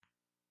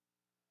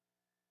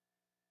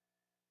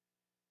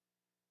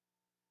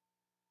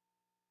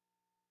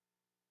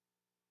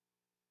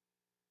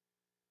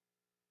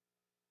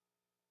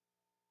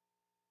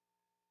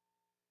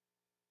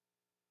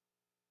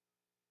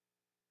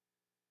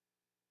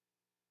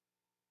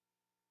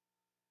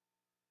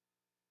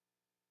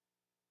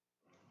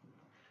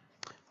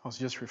I was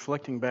just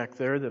reflecting back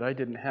there that I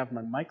didn't have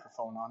my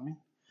microphone on me.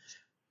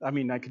 I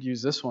mean, I could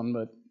use this one,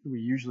 but we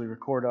usually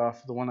record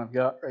off the one I've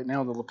got right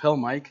now, the lapel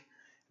mic.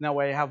 And that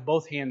way I have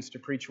both hands to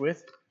preach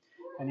with.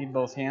 I need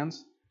both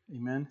hands.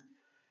 Amen.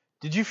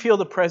 Did you feel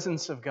the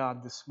presence of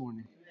God this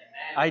morning?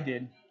 I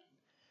did.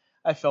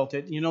 I felt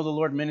it. You know, the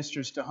Lord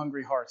ministers to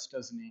hungry hearts,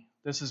 doesn't He?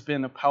 This has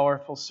been a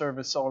powerful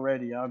service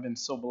already. I've been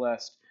so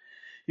blessed.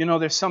 You know,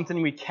 there's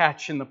something we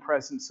catch in the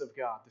presence of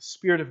God. The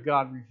Spirit of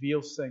God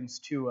reveals things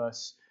to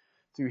us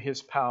through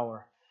His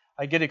power.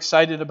 I get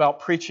excited about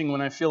preaching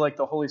when I feel like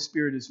the Holy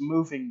Spirit is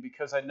moving,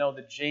 because I know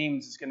that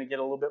James is going to get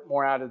a little bit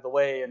more out of the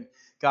way and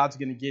God's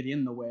going to get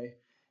in the way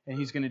and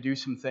He's going to do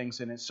some things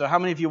in it. So how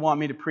many of you want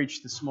me to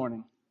preach this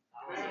morning?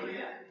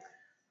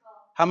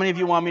 How many of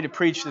you want me to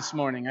preach this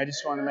morning? I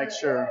just want to make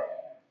sure.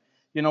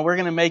 You know, we're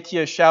going to make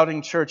you a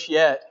shouting church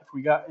yet.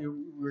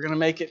 We're going to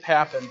make it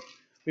happen.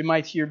 We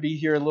might be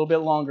here a little bit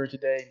longer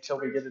today until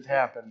we get it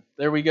happen.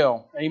 There we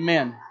go.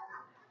 Amen.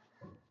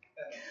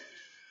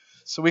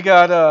 So we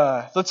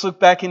got, let's look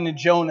back into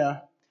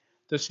Jonah.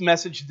 This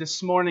message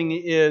this morning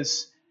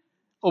is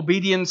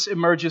obedience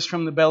emerges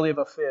from the belly of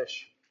a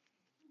fish.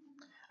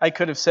 I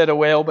could have said a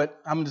whale, but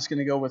I'm just going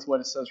to go with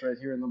what it says right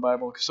here in the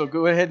Bible. So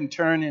go ahead and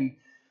turn in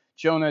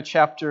Jonah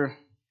chapter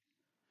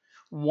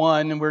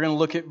 1, and we're going to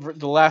look at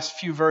the last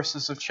few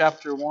verses of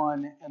chapter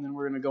 1, and then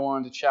we're going to go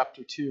on to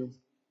chapter 2.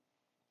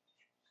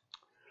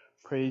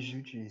 Praise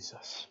you,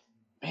 Jesus.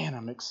 Man,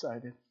 I'm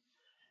excited.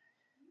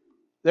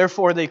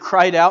 Therefore they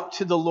cried out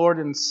to the Lord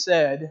and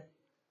said,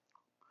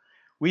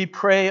 "We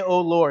pray,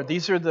 O Lord."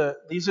 These are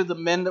the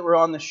men that were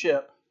on the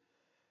ship.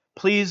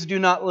 "Please do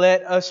not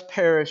let us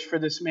perish for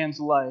this man's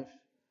life,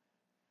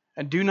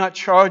 and do not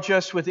charge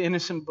us with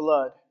innocent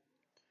blood.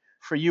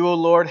 For you, O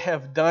Lord,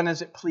 have done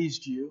as it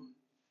pleased you."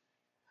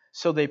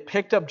 So they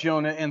picked up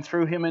Jonah and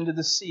threw him into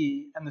the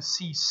sea, and the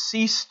sea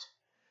ceased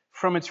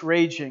from its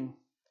raging.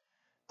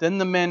 Then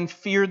the men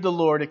feared the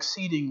Lord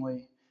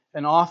exceedingly,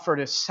 and offered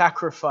a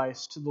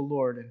sacrifice to the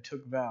Lord and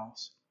took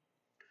vows.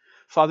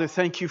 Father,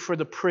 thank you for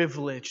the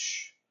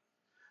privilege,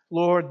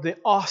 Lord, the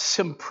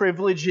awesome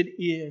privilege it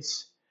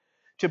is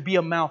to be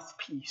a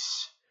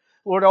mouthpiece.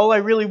 Lord, all I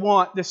really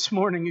want this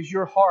morning is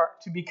your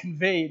heart to be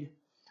conveyed.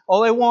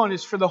 All I want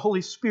is for the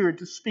Holy Spirit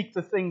to speak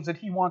the things that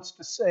He wants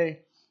to say.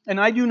 And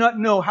I do not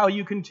know how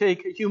you can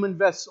take a human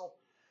vessel,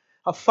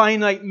 a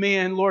finite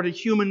man, Lord, a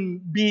human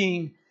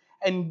being,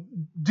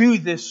 and do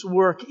this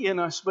work in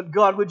us. But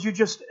God, would you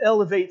just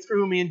elevate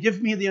through me and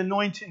give me the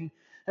anointing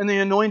and the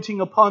anointing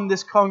upon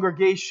this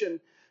congregation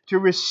to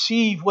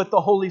receive what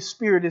the Holy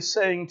Spirit is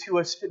saying to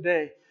us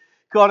today.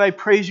 God, I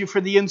praise you for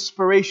the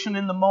inspiration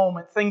in the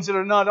moment. Things that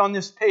are not on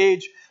this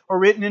page or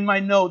written in my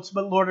notes,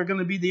 but Lord, are going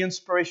to be the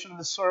inspiration of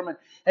the sermon.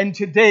 And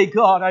today,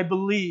 God, I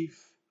believe.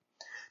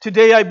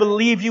 Today, I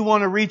believe you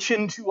want to reach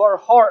into our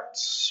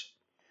hearts.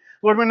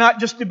 Lord, we're not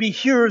just to be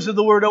hearers of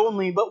the word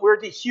only, but we're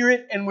to hear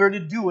it and we're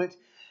to do it.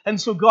 And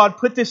so, God,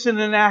 put this in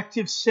an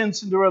active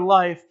sense into our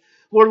life.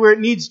 Lord, where it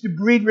needs to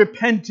breed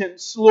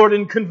repentance, Lord,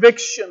 and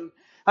conviction.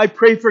 I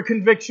pray for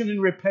conviction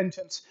and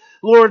repentance.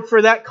 Lord,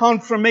 for that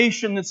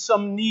confirmation that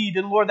some need.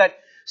 And Lord, that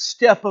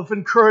step of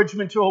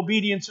encouragement to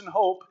obedience and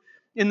hope.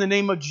 In the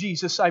name of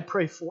Jesus, I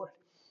pray for it.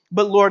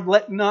 But Lord,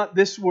 let not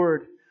this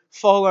word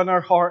fall on our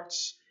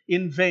hearts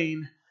in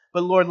vain.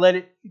 But Lord, let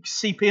it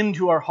seep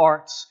into our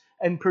hearts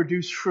and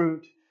produce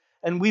fruit.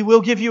 And we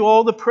will give you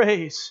all the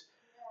praise.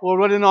 Lord,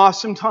 what an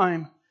awesome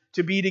time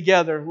to be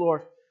together,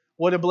 Lord.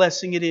 What a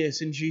blessing it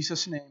is. In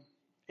Jesus' name,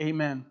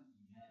 amen.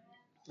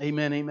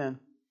 Amen, amen.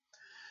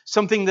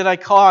 Something that I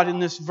caught in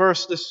this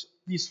verse,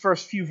 these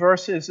first few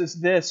verses is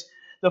this.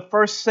 The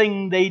first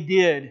thing they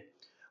did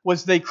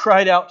was they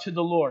cried out to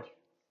the Lord.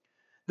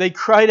 They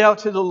cried out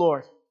to the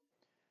Lord.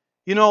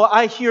 You know,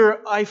 I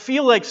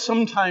feel like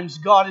sometimes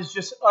God is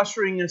just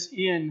ushering us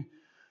in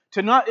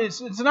to not,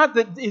 it's not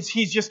that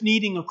He's just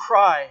needing a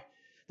cry.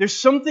 There's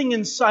something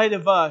inside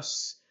of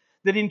us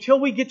that until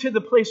we get to the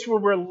place where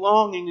we're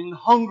longing and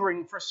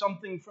hungering for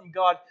something from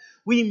God,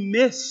 we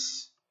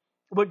miss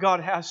what God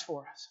has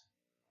for us.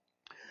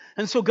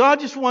 And so God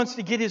just wants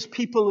to get His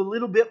people a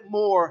little bit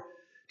more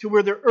to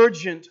where they're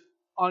urgent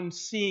on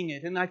seeing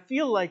it. And I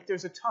feel like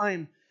there's a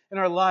time in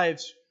our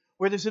lives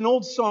where there's an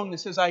old song that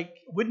says, "I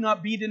would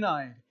not be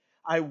denied.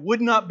 I would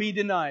not be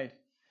denied."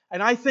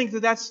 And I think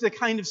that that's the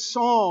kind of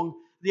song,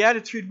 the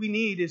attitude we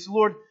need is,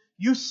 Lord,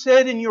 you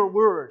said in your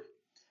word,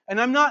 and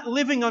I'm not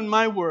living on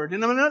my word,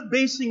 and I'm not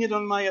basing it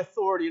on my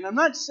authority, and I'm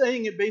not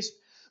saying it based,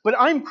 but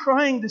I'm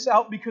crying this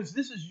out because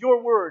this is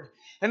your word,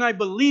 and I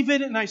believe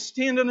it, and I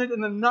stand on it,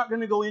 and I'm not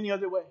going to go any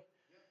other way.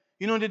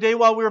 You know, today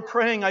while we were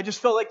praying, I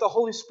just felt like the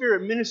Holy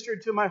Spirit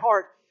ministered to my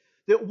heart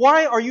that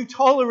why are you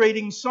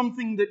tolerating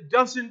something that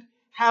doesn't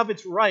have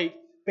its right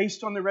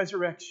based on the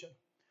resurrection?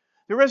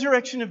 The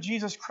resurrection of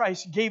Jesus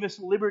Christ gave us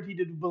liberty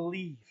to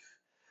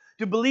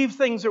believe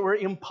things that were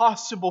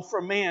impossible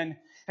for man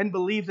and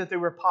believe that they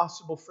were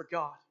possible for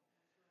God.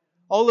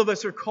 All of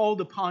us are called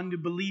upon to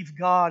believe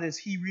God as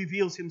He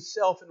reveals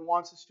Himself and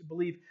wants us to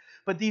believe.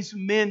 But these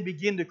men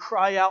begin to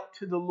cry out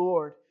to the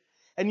Lord.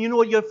 And you know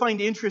what you'll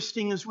find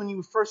interesting is when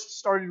you first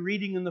started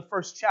reading in the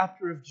first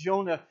chapter of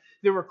Jonah,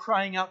 they were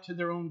crying out to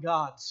their own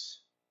gods.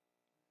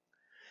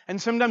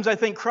 And sometimes I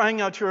think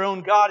crying out to our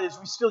own God is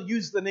we still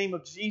use the name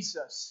of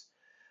Jesus,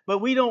 but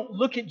we don't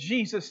look at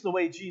Jesus the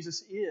way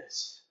Jesus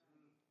is.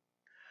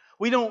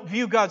 We don't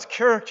view God's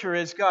character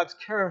as God's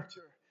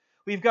character.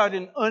 We've got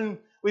an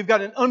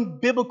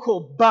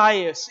unbiblical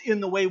bias in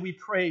the way we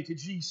pray to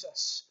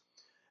Jesus.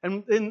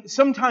 And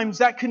sometimes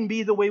that can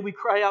be the way we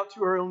cry out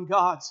to our own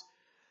gods.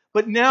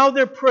 But now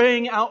they're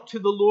praying out to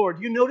the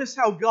Lord. You notice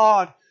how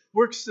God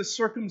works the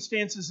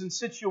circumstances and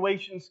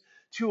situations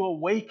to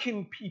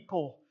awaken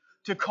people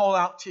to call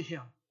out to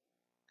Him.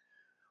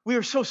 We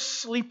are so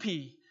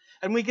sleepy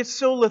and we get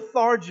so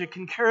lethargic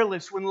and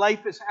careless when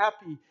life is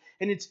happy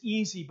and it's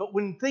easy. But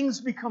when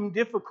things become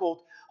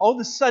difficult, all of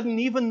a sudden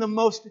even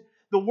the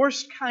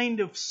worst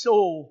kind of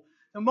soul,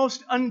 the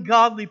most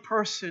ungodly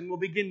person will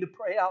begin to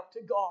pray out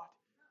to God.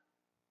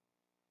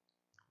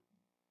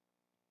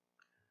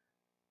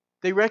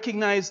 They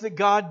recognize that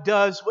God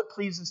does what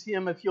pleases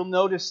Him. If you'll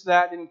notice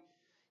that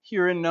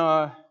here in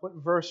what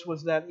verse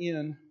was that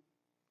in?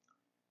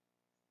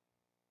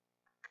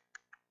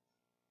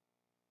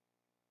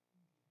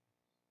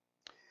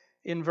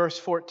 In verse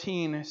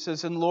 14, it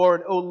says, "And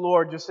Lord, O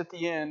Lord," just at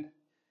the end,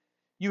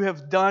 "you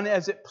have done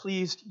as it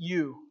pleased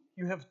you."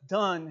 You have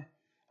done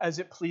as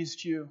it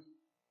pleased you.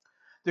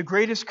 The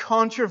greatest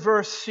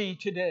controversy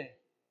today,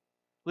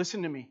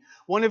 listen to me,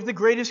 one of the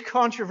greatest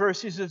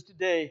controversies of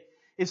today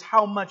is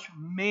how much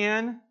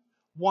man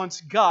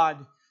wants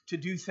God to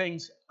do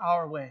things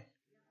our way.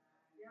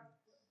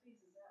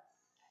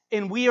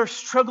 And we are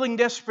struggling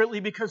desperately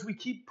because we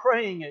keep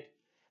praying it.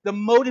 The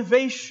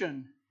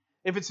motivation,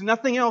 if it's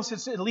nothing else,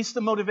 it's at least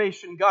the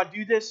motivation. God,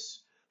 do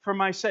this for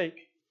my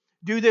sake.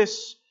 Do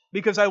this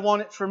because I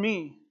want it for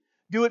me.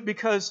 Do it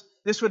because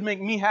this would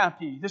make me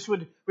happy. This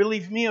would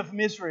relieve me of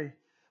misery.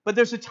 But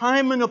there's a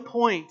time and a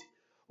point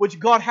which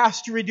God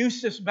has to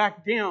reduce this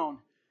back down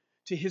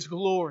to His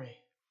glory.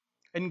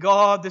 And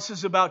God, this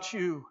is about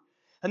You.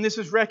 And this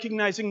is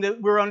recognizing that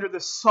we're under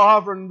the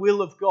sovereign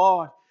will of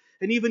God.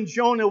 And even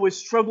Jonah was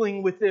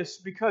struggling with this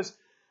because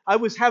I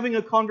was having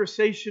a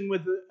conversation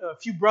with a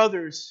few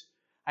brothers.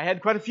 I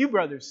had quite a few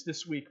brothers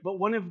this week, but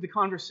one of the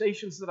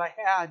conversations that I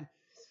had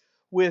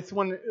with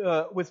one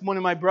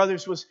of my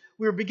brothers was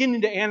we were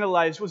beginning to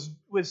analyze,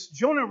 was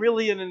Jonah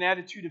really in an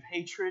attitude of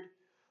hatred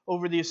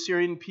over the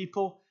Assyrian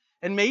people?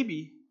 And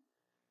maybe.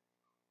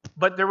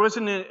 But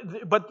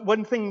but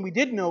one thing we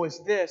did know is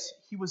this: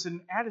 he was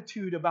an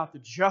attitude about the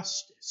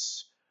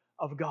justice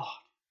of God.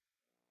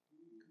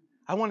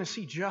 I want to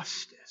see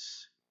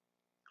justice.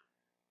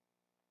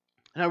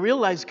 And I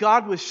realized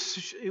God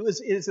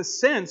is a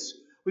sense,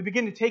 we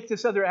begin to take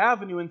this other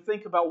avenue and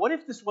think about, what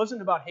if this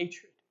wasn't about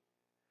hatred?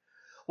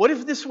 What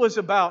if this was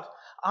about,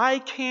 I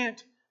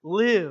can't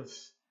live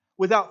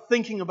without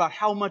thinking about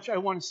how much I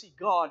want to see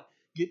God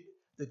get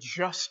the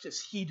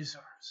justice He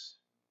deserves?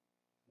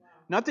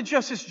 Not the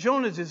justice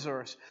Jonah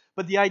deserves,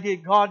 but the idea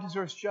God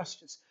deserves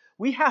justice.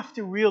 We have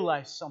to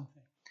realize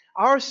something.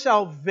 Our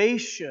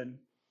salvation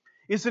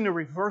isn't a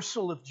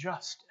reversal of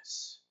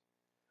justice.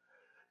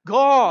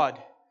 God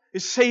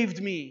has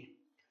saved me.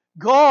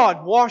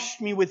 God washed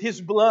me with His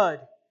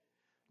blood.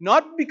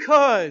 Not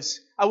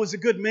because I was a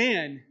good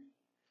man. It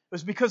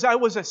was because I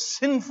was a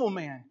sinful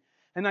man.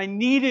 And I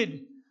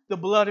needed the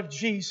blood of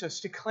Jesus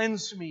to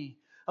cleanse me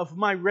of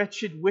my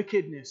wretched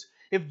wickedness.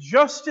 If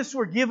justice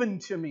were given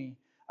to me,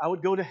 I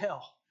would go to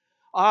hell.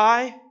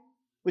 I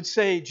would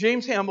say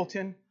James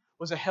Hamilton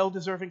was a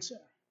hell-deserving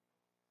sinner.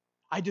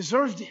 I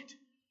deserved it.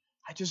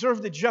 I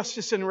deserved the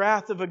justice and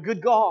wrath of a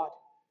good God.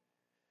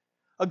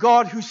 A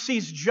God who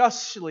sees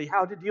justly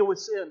how to deal with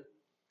sin.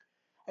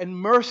 And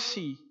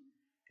mercy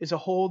is a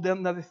whole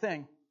other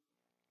thing.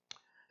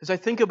 As I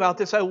think about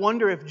this, I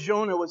wonder if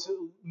Jonah was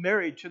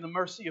married to the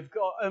mercy of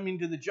God,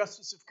 to the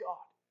justice of God.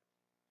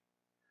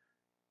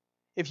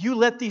 If you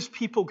let these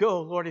people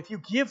go, Lord, if you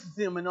give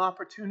them an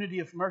opportunity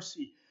of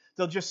mercy,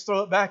 they'll just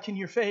throw it back in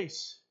your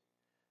face.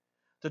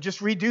 They'll just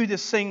redo the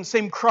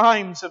same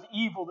crimes of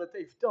evil that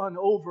they've done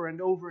over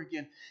and over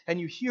again. And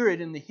you hear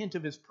it in the hint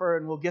of His prayer,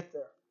 and we'll get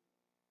there.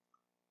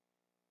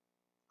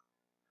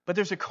 But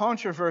there's a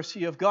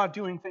controversy of God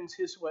doing things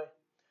His way.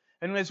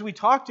 And as we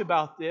talked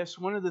about this,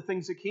 one of the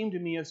things that came to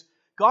me is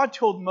God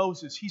told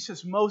Moses, He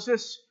says,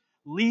 Moses,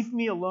 leave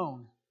me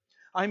alone.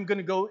 I'm going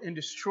to go and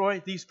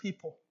destroy these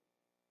people.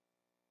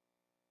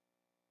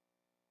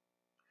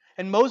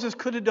 And Moses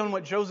could have done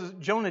what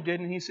Jonah did,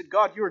 and he said,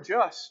 God, you are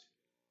just,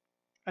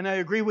 and I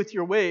agree with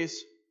your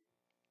ways.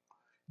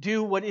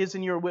 Do what is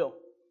in your will.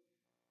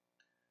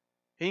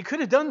 And he could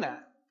have done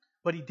that,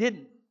 but he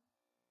didn't.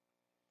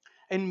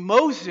 And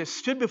Moses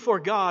stood before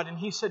God, and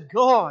he said,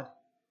 God,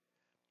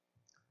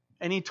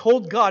 and he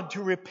told God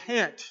to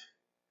repent.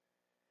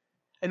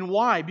 And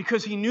why?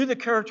 Because he knew the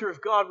character of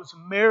God was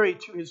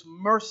married to His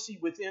mercy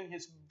within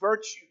His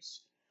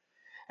virtues.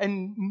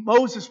 And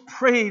Moses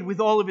prayed with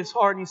all of his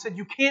heart, and he said,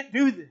 you can't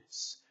do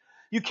this.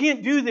 You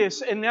can't do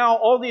this. And now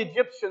all the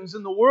Egyptians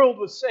in the world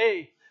will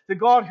say the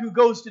God who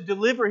goes to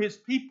deliver His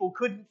people,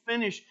 couldn't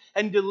finish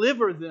and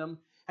deliver them,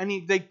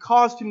 and they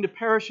caused Him to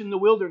perish in the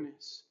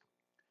wilderness.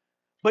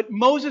 But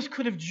Moses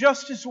could have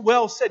just as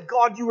well said,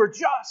 God, you are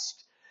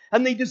just,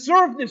 and they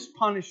deserve this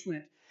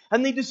punishment,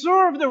 and they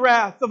deserve the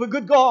wrath of a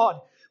good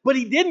God. But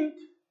he didn't.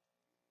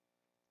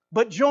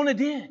 But Jonah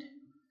did.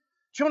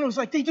 Jonah was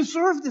like, they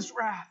deserve this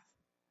wrath.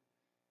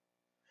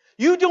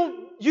 You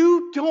don't,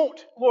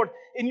 Lord,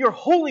 in your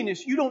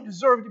holiness, you don't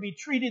deserve to be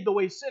treated the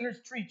way sinners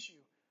treat you.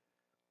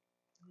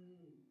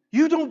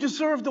 You don't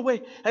deserve the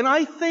way. And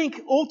I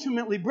think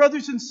ultimately,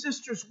 brothers and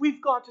sisters,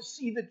 we've got to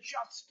see the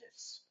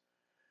justice.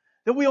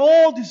 That we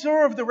all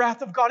deserve the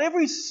wrath of God.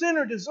 Every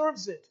sinner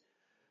deserves it.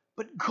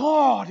 But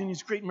God in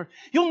His great mercy.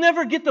 You'll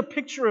never get the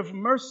picture of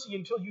mercy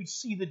until you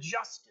see the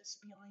justice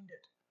behind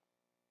it.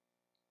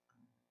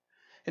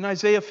 In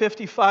Isaiah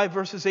 55,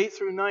 verses 8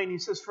 through 9, He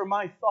says, for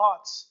my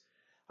thoughts,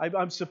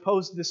 I'm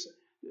supposed this,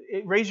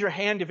 raise your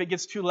hand if it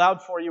gets too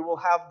loud for you. We'll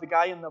have the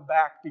guy in the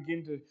back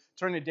begin to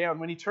turn it down.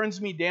 When he turns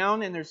me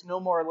down and there's no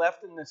more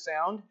left in the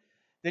sound,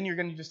 then you're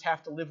going to just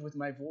have to live with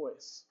my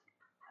voice.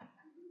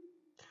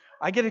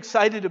 I get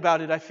excited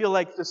about it. I feel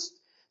like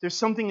there's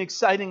something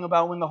exciting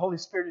about when the Holy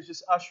Spirit is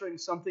just ushering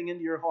something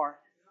into your heart.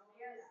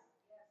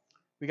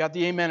 We got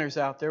the ameners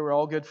out there. We're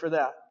all good for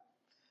that.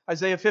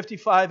 Isaiah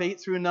 55, 8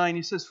 through 9,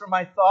 He says, for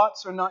my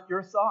thoughts are not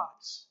your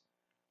thoughts,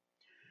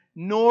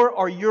 nor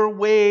are your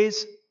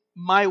ways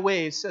my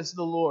ways, says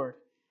the Lord.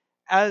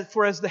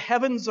 For as the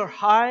heavens are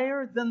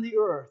higher than the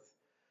earth,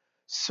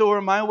 so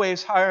are my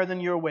ways higher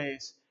than your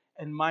ways,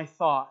 and my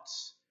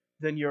thoughts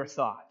than your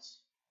thoughts.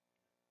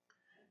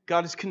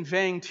 God is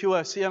conveying to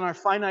us, see, on our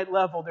finite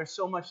level, there's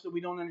so much that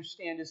we don't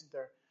understand, isn't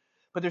there?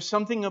 But there's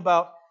something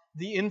about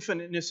the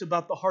infiniteness,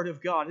 about the heart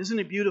of God. Isn't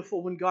it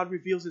beautiful when God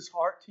reveals His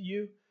heart to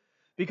you?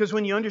 Because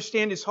when you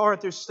understand His heart,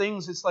 there's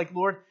things, it's like,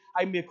 Lord,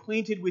 I'm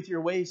acquainted with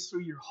your ways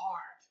through your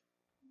heart.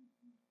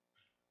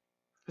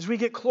 As we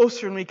get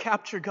closer and we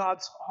capture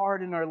God's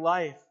heart in our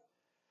life,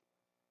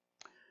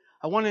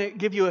 I want to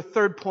give you a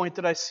third point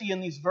that I see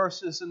in these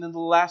verses. And then the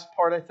last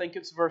part, I think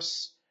it's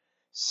verse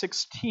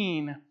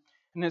 16.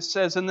 And it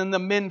says, and then the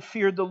men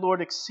feared the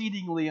Lord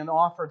exceedingly and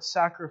offered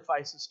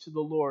sacrifices to the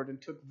Lord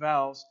and took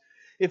vows.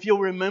 If you'll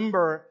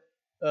remember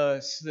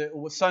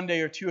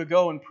Sunday or two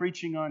ago in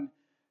preaching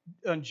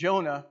on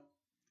Jonah,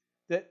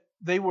 that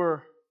they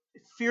were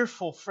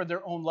fearful for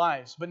their own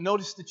lives. But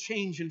notice the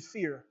change in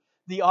fear,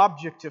 the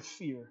object of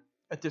fear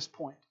at this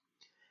point.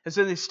 And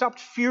so they stopped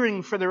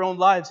fearing for their own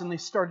lives and they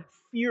started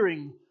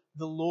fearing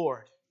the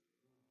Lord.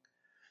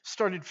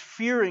 Started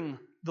fearing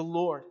the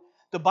Lord.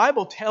 The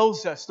Bible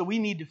tells us that we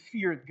need to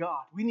fear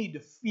God. We need to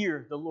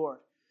fear the Lord.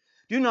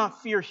 Do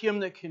not fear Him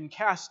that can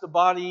cast the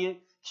body,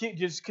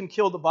 just can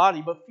kill the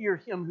body, but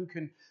fear Him who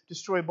can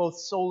destroy both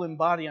soul and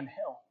body in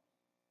hell.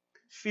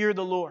 Fear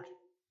the Lord.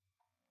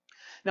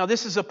 Now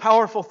this is a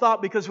powerful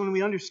thought because when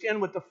we understand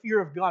what the fear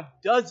of God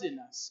does in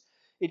us,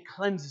 it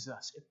cleanses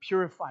us, it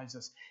purifies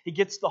us, it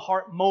gets the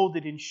heart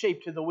molded and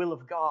shaped to the will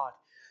of God.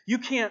 You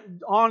can't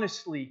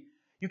honestly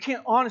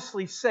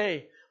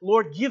say,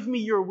 Lord, give me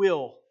your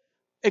will,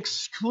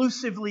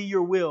 exclusively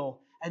your will,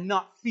 and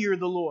not fear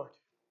the Lord.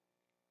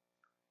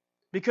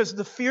 Because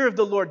the fear of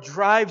the Lord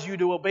drives you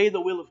to obey the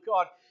will of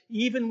God,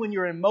 even when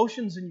your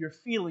emotions and your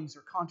feelings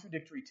are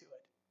contradictory to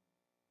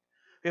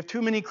it. We have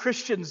too many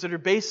Christians that are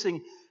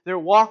basing their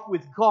walk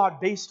with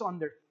God based on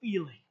their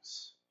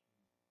feelings.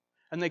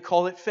 And they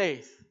call it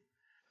faith.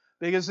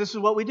 Because this is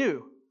what we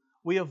do.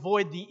 We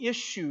avoid the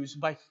issues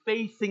by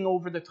faithing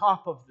over the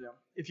top of them,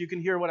 if you can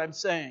hear what I'm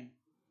saying.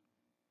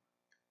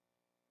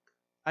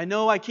 I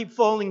know I keep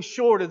falling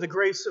short of the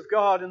grace of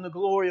God and the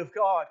glory of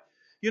God.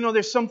 You know,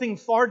 there's something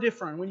far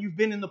different when you've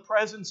been in the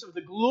presence of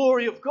the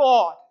glory of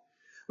God.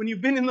 When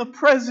you've been in the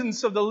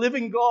presence of the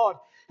living God.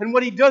 And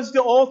what He does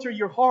to alter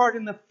your heart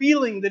and the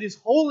feeling that His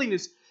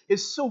holiness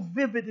is so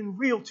vivid and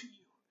real to you.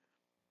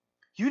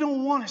 You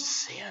don't want to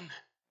sin.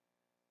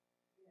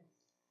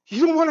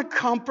 You don't want to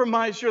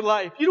compromise your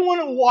life. You don't want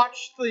to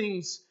watch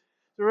things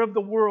that are of the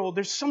world.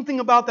 There's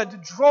something about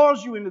that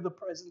draws you into the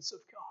presence of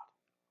God.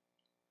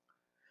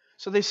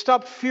 So they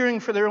stopped fearing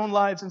for their own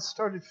lives and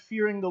started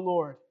fearing the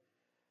Lord.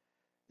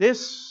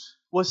 This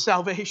was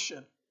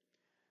salvation.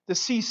 The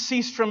sea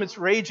ceased from its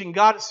raging.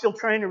 God is still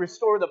trying to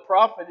restore the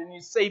prophet, and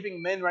He's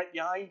saving men right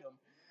behind him.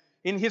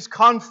 In his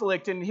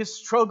conflict and his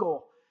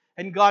struggle,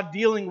 and God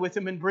dealing with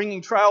him and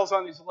bringing trials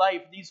on his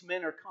life, these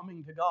men are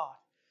coming to God.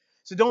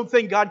 So don't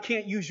think God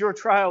can't use your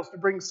trials to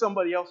bring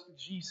somebody else to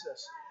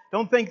Jesus.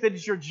 Don't think that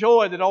it's your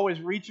joy that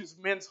always reaches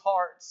men's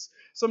hearts.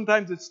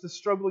 Sometimes it's the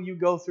struggle you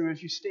go through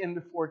as you stand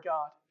before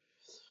God.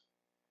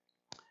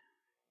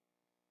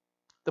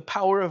 The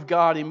power of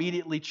God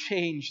immediately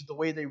changed the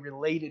way they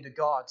related to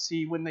God.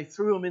 See, when they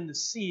threw him in the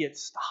sea, it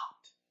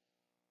stopped.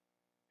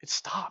 It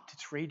stopped.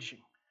 It's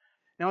raging.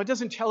 Now, it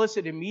doesn't tell us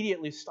it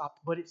immediately stopped,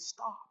 but it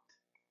stopped.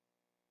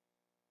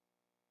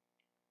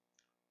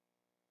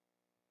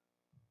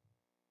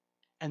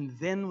 And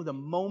then the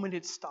moment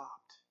it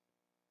stopped,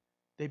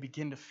 they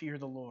began to fear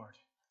the Lord.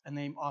 And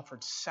they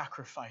offered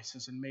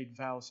sacrifices and made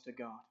vows to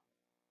God.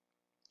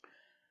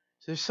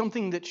 So there's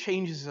something that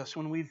changes us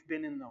when we've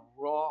been in the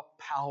raw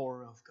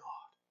power of God.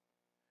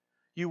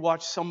 You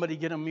watch somebody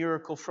get a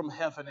miracle from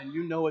heaven and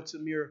you know it's a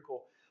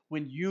miracle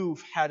when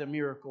you've had a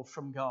miracle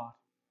from God.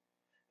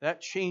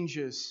 That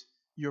changes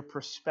your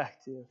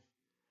perspective.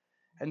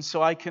 And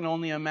so I can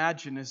only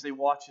imagine as they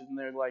watch it and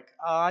they're like,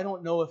 I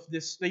don't know if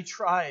this, they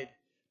tried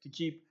to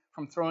keep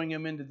from throwing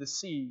him into the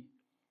sea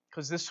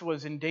because this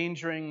was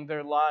endangering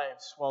their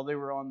lives while they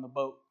were on the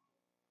boat.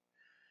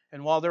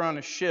 And while they're on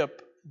a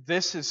ship,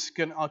 this is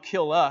going to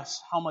kill us.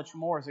 How much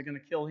more is it going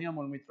to kill him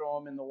when we throw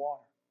him in the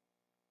water?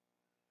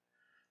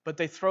 But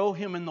they throw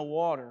him in the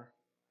water,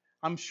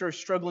 I'm sure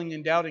struggling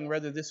and doubting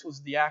whether this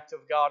was the act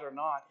of God or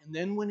not. And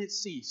then when it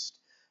ceased,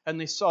 and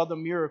they saw the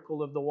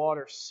miracle of the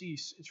water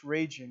cease its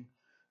raging,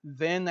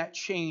 then that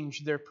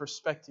changed their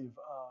perspective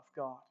of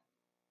God.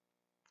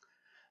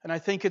 And I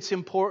think it's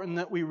important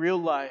that we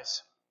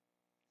realize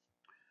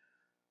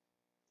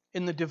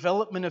in the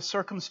development of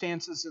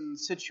circumstances and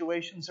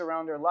situations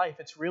around our life,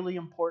 it's really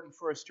important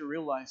for us to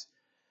realize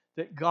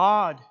that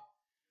God,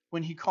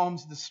 when He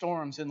calms the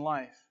storms in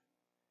life,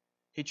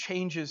 He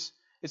changes.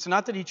 It's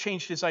not that He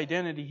changed His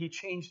identity, He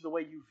changed the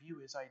way you view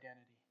His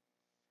identity.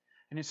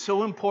 And it's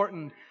so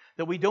important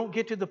that we don't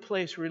get to the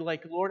place where we're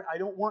like, Lord, I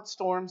don't want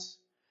storms.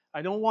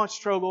 I don't want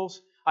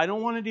struggles. I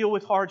don't want to deal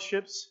with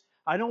hardships.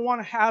 I don't want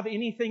to have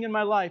anything in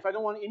my life. I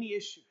don't want any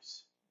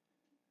issues.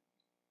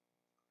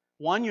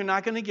 One, you're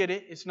not going to get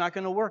it. It's not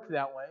going to work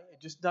that way. It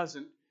just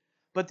doesn't.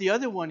 But the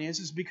other one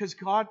is because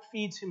God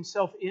feeds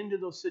Himself into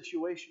those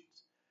situations.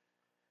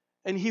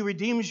 And He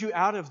redeems you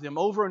out of them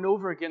over and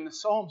over again. The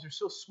Psalms are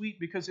so sweet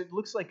because it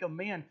looks like a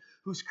man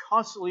who's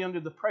constantly under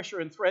the pressure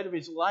and threat of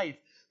his life,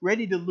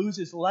 ready to lose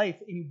his life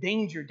in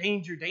danger,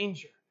 danger,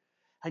 danger.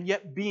 And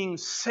yet being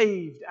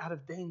saved out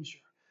of danger,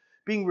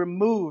 being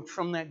removed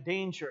from that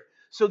danger.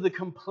 So the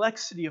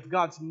complexity of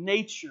God's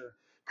nature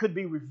could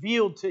be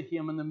revealed to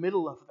him in the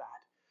middle of that.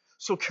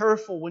 So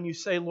careful when you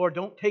say, Lord,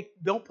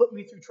 don't put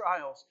me through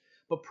trials,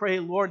 but pray,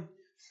 Lord,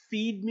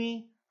 feed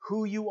me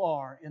who you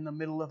are in the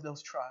middle of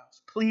those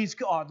trials. Please,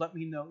 God, let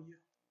me know you.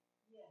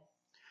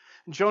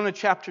 In Jonah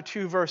chapter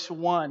 2, verse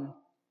 1,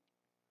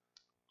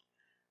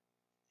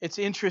 it's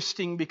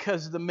interesting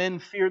because the men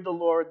feared the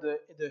Lord,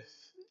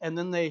 and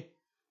then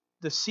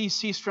the sea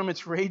ceased from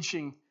its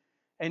raging.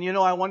 And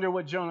I wonder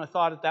what Jonah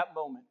thought at that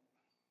moment.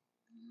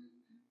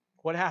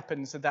 What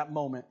happens at that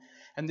moment?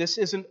 And this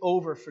isn't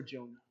over for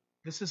Jonah.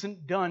 This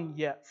isn't done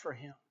yet for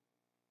him.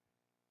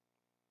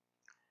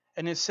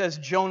 And it says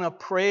Jonah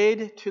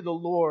prayed to the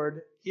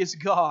Lord, his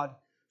God,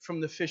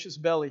 from the fish's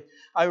belly.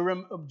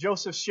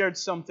 Joseph shared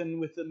something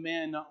with the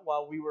men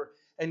while we were,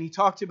 and he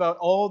talked about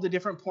all the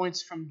different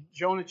points from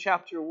Jonah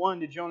chapter 1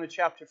 to Jonah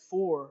chapter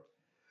 4,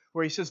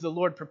 where he says the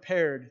Lord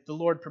prepared, the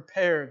Lord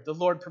prepared, the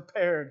Lord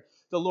prepared,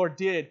 the Lord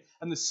did,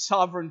 and the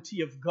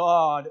sovereignty of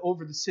God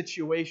over the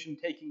situation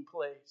taking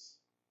place.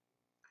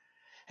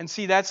 And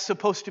see, that's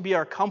supposed to be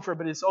our comfort,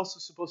 but it's also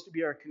supposed to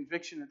be our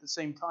conviction at the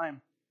same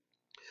time.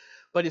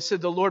 But it said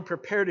the Lord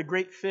prepared a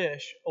great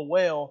fish, a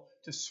whale,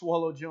 to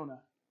swallow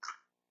Jonah.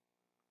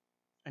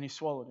 And He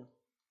swallowed him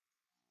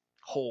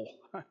whole.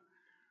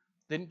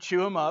 Didn't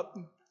chew him up,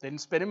 didn't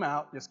spit him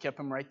out, just kept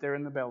him right there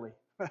in the belly.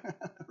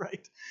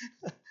 Right?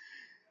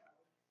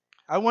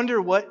 I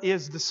wonder what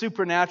is the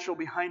supernatural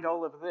behind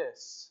all of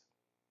this.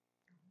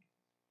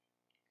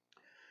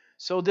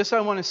 So this I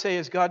want to say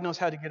is God knows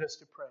how to get us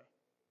to pray.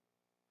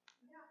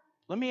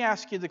 Let me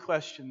ask you the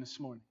question this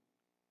morning.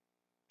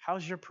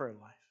 How's your prayer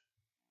life?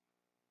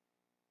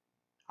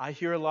 I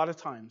hear a lot of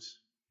times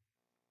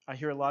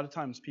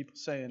people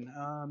saying,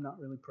 I'm not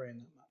really praying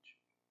that much.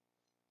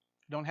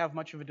 I don't have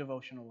much of a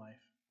devotional life.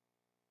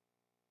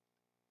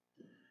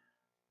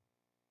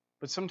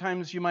 But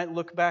sometimes you might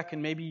look back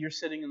and maybe you're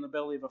sitting in the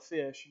belly of a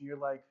fish and you're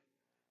like,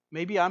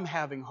 maybe I'm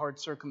having hard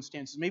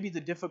circumstances. Maybe the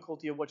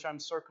difficulty of which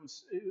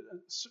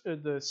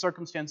the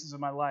circumstances of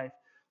my life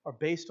are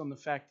based on the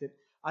fact that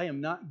I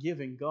am not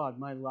giving God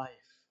my life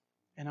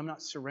and I'm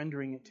not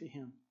surrendering it to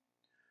Him.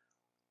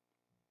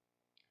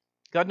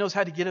 God knows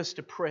how to get us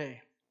to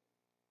pray.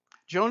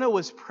 Jonah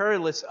was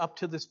prayerless up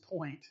to this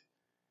point.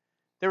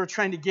 They were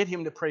trying to get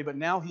him to pray, but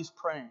now he's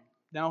praying.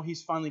 Now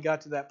he's finally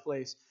got to that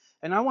place.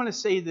 And I want to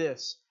say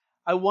this.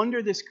 I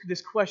wonder, this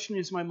question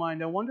is in my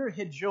mind. I wonder,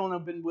 had Jonah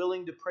been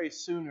willing to pray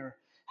sooner,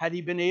 had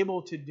he been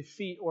able to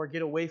defeat or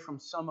get away from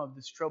some of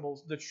the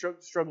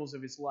struggles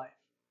of his life?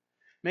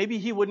 Maybe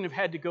he wouldn't have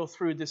had to go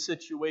through this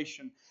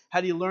situation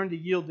had he learned to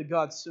yield to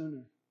God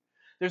sooner.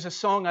 There's a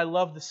song, I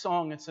love the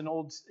song. It's an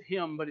old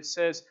hymn, but it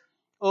says,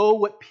 "Oh,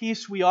 what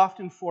peace we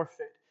often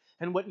forfeit,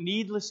 and what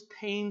needless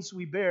pains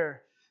we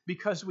bear,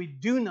 because we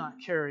do not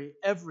carry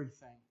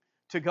everything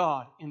to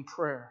God in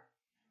prayer."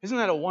 Isn't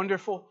that a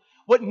wonderful?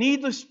 What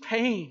needless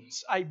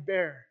pains I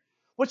bear,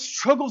 what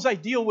struggles I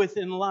deal with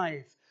in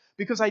life,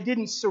 because I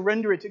didn't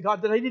surrender it to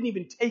God, that I didn't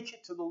even take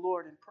it to the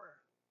Lord in prayer.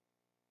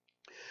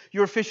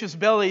 Your fish's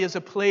belly is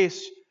a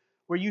place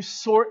where you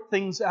sort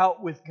things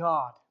out with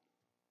God.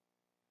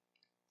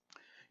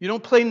 You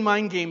don't play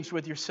mind games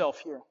with yourself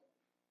here.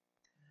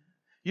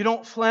 You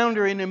don't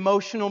flounder in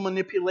emotional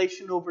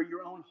manipulation over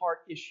your own heart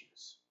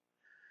issues.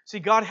 See,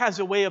 God has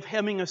a way of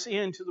hemming us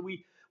in to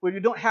where we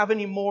don't have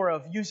any more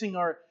of using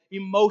our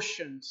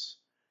emotions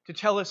to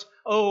tell us,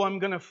 oh, I'm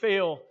going to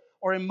fail,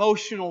 or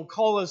emotional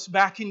call us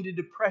back into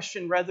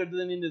depression rather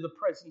than into the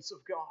presence of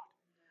God.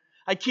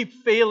 I keep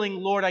failing,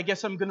 Lord. I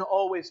guess I'm going to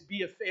always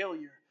be a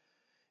failure.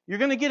 You're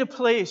going to get a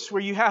place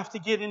where you have to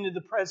get into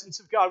the presence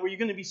of God, where you're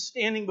going to be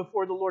standing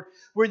before the Lord,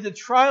 where the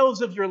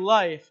trials of your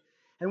life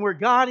and where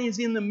God is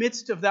in the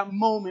midst of that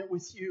moment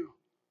with you,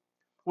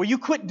 where you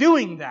quit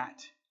doing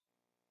that.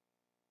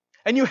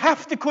 And you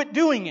have to quit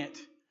doing it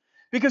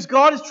because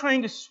God is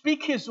trying to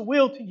speak His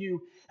will to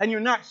you and you're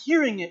not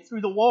hearing it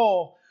through the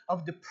wall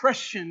of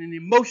depression and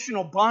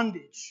emotional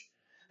bondage.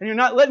 And you're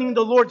not letting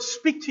the Lord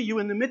speak to you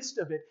in the midst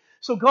of it.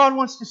 So God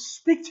wants to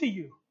speak to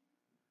you.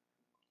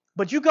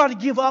 But you got to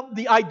give up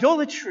the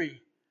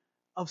idolatry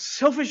of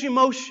selfish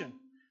emotion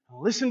and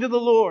listen to the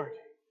Lord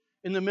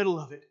in the middle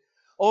of it.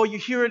 Oh, you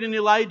hear it in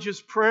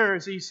Elijah's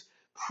prayers. He's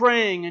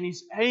praying and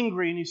he's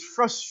angry and he's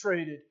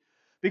frustrated.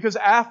 Because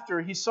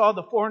after he saw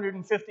the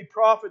 450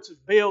 prophets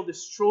of Baal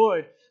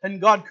destroyed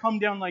and God come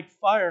down like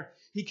fire,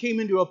 he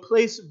came into a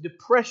place of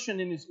depression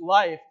in his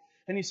life.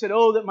 And he said,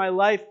 oh, that my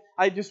life,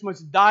 I just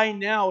must die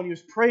now. And he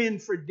was praying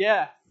for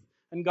death.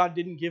 And God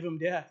didn't give him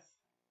death.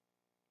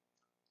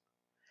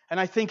 And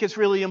I think it's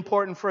really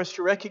important for us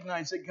to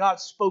recognize that God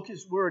spoke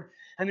His word.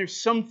 And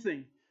there's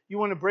something, you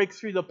want to break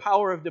through the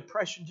power of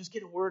depression, just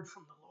get a word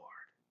from the Lord.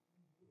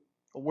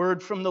 A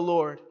word from the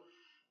Lord.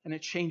 And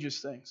it changes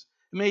things.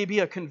 It may be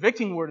a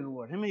convicting word of the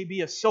Lord. It may be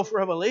a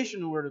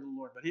self-revelation word of the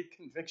Lord, but it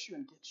convicts you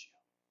and gets you.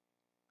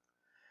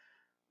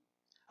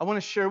 I want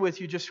to share with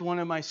you just one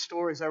of my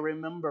stories I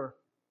remember.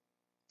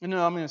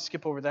 No, I'm going to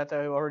skip over that.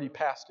 I already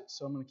passed it,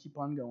 so I'm going to keep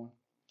on going.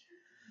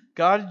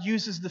 God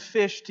uses the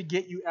fish to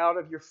get you out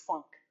of your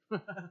funk.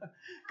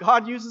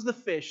 God uses the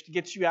fish to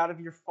get you out of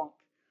your funk.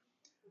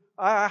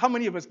 How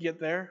many of us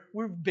get there?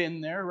 We've been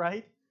there,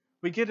 right?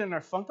 We get in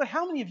our funk, but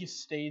how many of you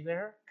stay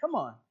there? Come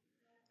on.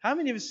 How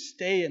many of us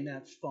stay in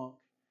that funk?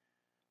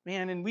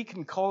 Man, and we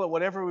can call it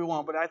whatever we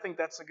want, but I think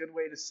that's a good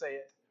way to say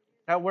it.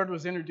 That word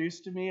was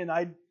introduced to me, and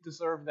I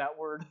deserve that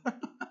word.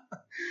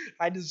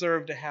 I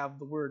deserve to have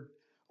the word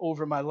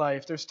over my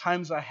life. There's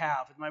times I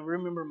have, and I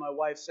remember my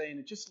wife saying,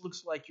 it just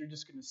looks like you're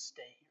just going to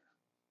stay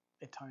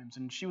here at times.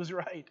 And she was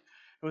right.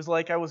 It was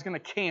like I was going to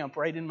camp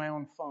right in my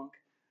own funk.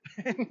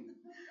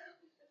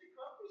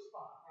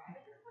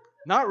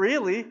 Not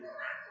really.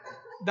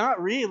 Not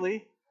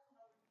really.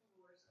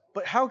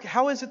 But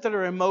how is it that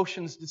our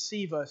emotions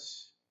deceive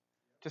us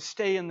to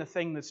stay in the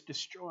thing that's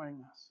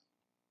destroying us?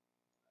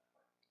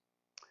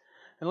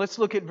 And let's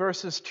look at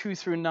verses 2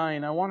 through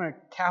 9. I want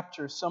to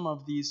capture some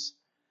of these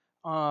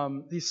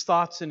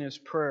thoughts in his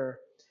prayer.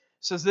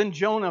 It says, then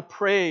Jonah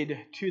prayed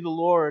to the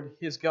Lord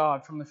his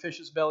God from the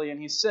fish's belly,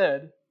 and he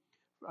said,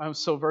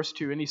 verse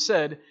 2, and he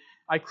said,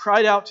 I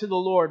cried out to the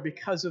Lord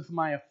because of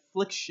my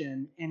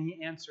affliction, and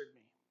He answered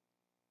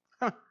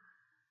me.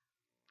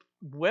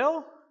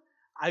 Well,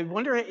 I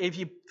wonder if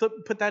you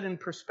put that in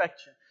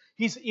perspective.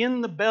 He's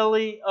in the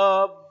belly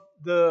of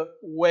the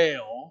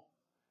whale,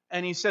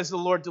 and he says the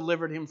Lord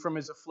delivered him from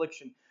his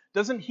affliction.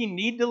 Doesn't he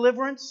need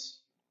deliverance?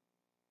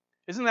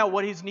 Isn't that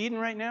what he's needing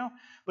right now?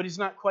 But he's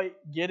not quite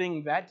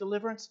getting that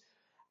deliverance.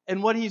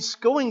 And what he's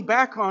going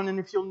back on, and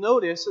if you'll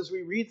notice as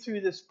we read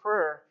through this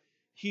prayer,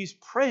 he's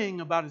praying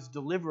about his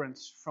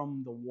deliverance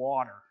from the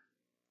water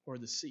or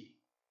the sea.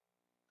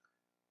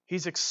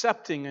 He's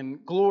accepting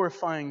and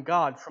glorifying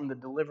God from the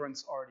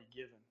deliverance already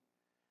given.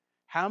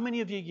 How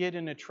many of you get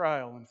in a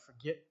trial and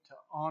forget to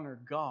honor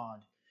God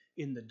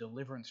in the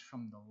deliverance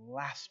from the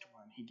last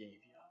one He gave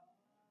you?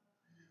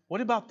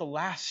 What about the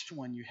last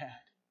one you had?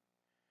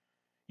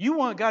 You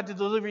want God to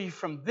deliver you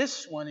from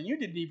this one, and you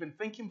didn't even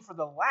thank Him for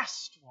the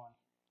last one.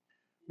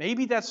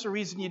 Maybe that's the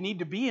reason you need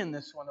to be in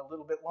this one a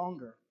little bit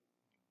longer.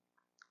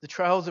 The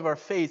trials of our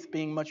faith,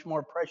 being much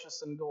more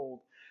precious than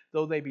gold,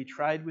 though they be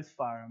tried with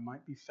fire,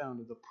 might be found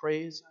of the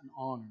praise and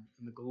honor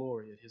and the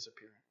glory at His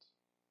appearance.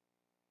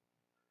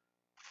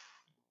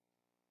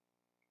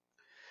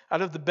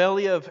 Out of the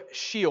belly of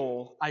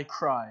Sheol I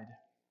cried,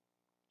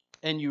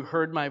 and you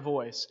heard my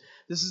voice.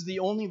 This is the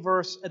only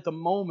verse at the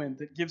moment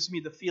that gives me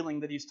the feeling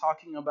that he's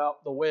talking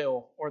about the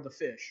whale or the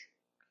fish.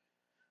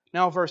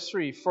 Now verse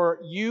 3, for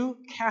you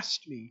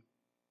cast me.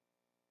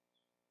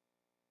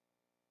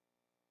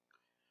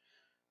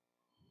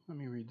 Let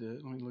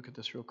me look at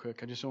this real quick.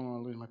 I just don't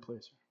want to lose my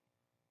place.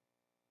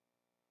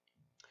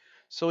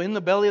 So in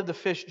the belly of the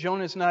fish,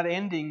 Jonah is not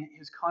ending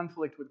his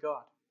conflict with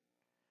God.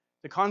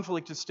 The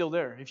conflict is still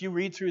there. If you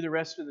read through the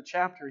rest of the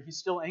chapter, he's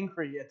still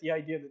angry at the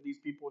idea that these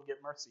people would get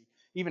mercy,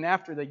 even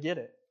after they get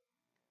it.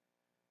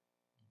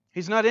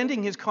 He's not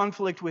ending his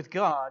conflict with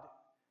God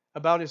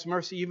about His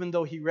mercy, even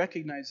though he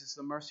recognizes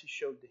the mercy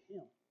showed to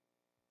him.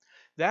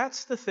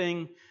 That's the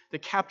thing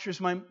that captures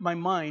my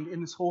mind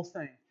in this whole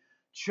thing.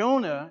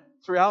 Jonah,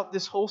 throughout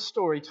this whole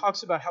story,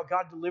 talks about how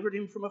God delivered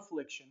him from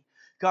affliction.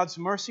 God's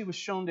mercy was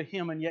shown to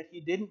him, and yet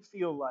he didn't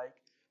feel like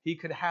he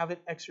could have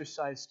it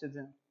exercised to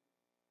them.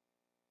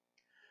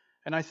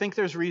 And I think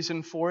there's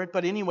reason for it,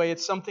 but anyway,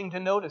 it's something to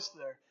notice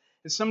there.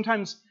 It's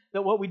sometimes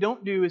that what we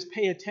don't do is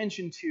pay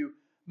attention to,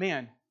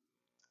 man,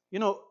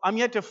 I'm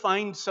yet to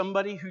find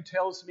somebody who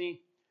tells me,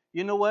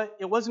 you know what,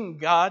 it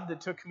wasn't God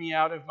that took me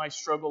out of my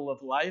struggle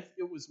of life,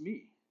 it was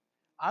me.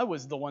 I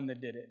was the one that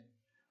did it.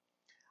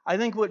 I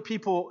think what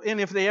people, and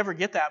if they ever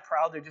get that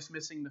proud, they're just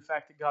missing the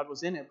fact that God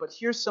was in it. But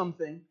here's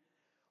something.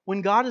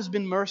 When God has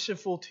been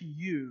merciful to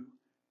you,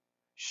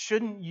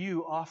 shouldn't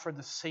you offer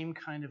the same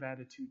kind of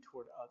attitude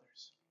toward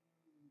others?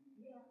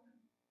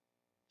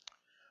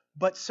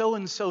 But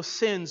so-and-so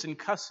sins and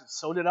cusses.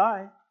 So did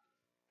I.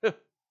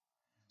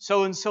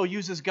 So-and-so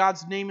uses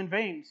God's name in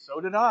vain. So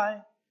did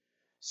I.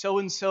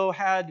 So-and-so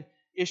had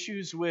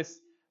issues with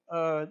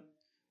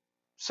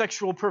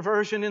sexual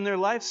perversion in their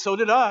life. So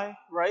did I,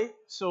 right?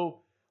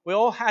 So we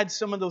all had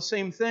some of those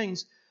same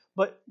things.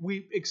 But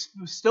we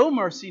bestow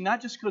mercy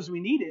not just because we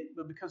need it,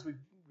 but because we've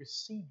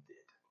received it.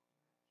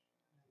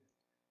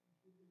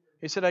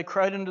 He said, I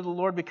cried unto the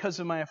Lord because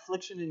of my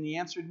affliction, and He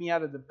answered me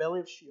out of the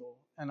belly of Sheol,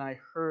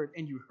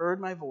 and you heard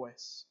my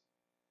voice.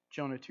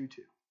 Jonah 2:2.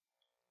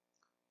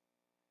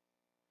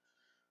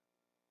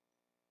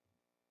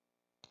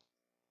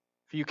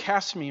 For you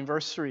cast me, in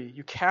verse 3,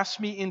 you cast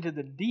me into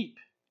the deep,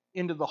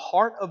 into the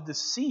heart of the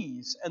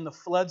seas, and the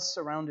floods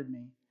surrounded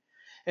me.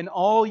 And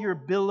all your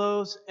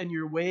billows and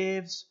your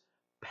waves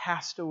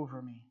passed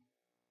over me.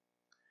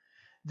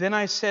 Then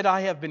I said,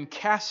 I have been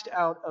cast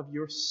out of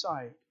your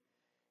sight,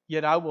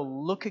 yet I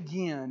will look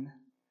again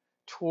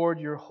toward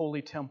your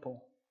holy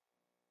temple.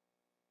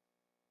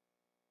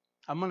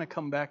 I'm going to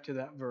come back to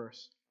that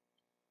verse.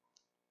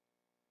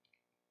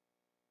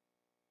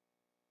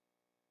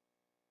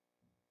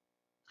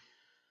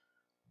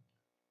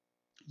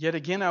 Yet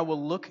again I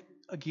will look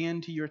again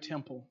to your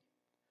temple.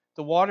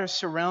 The waters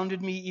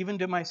surrounded me even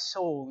to my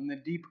soul, and the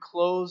deep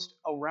closed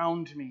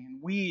around me,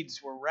 and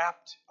weeds were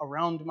wrapped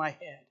around my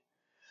head.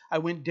 I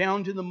went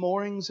down to the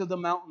moorings of the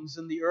mountains,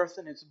 and the earth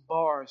and its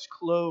bars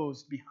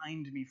closed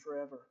behind me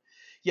forever.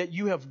 Yet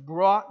you have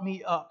brought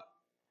me up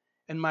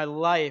and my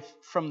life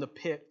from the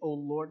pit, O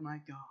Lord my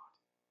God.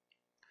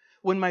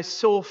 When my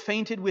soul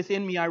fainted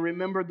within me, I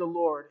remembered the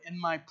Lord, and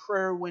my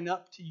prayer went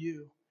up to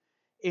you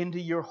into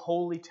your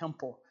holy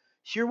temple.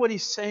 Hear what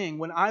he's saying.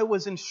 When I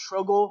was in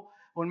struggle,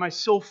 when my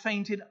soul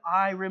fainted,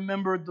 I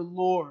remembered the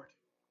Lord.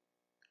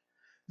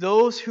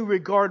 Those who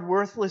regard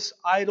worthless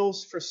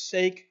idols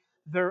forsake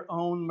their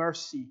own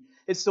mercy.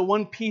 It's the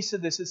one piece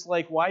of this. It's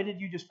like, why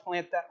did you just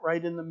plant that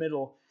right in the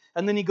middle?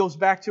 And then he goes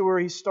back to where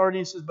he started.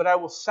 He says, but I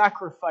will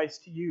sacrifice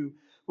to you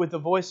with the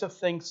voice of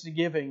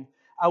thanksgiving.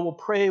 I will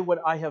pray what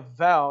I have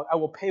vowed. I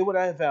will pay what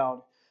I have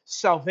vowed.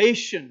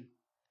 Salvation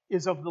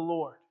is of the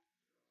Lord.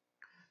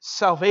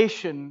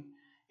 Salvation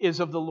is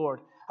of the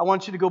Lord. I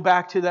want you to go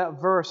back to that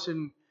verse,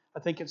 and I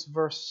think it's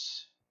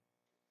verse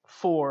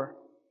 4.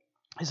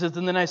 He says,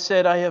 and then I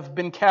said, I have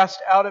been cast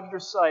out of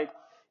your sight,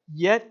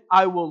 yet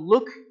I will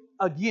look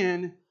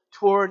again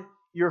toward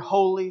your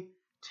holy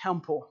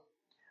temple.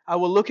 I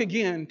will look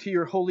again to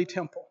your holy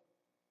temple.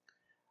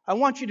 I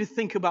want you to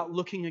think about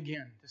looking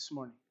again this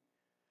morning.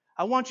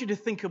 I want you to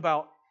think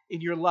about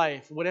in your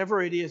life,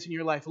 whatever it is in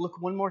your life,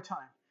 look one more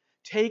time.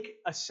 Take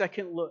a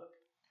second look.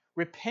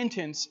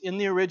 Repentance in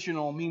the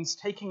original means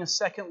taking a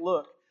second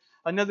look,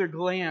 another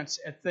glance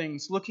at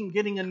things,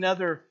 getting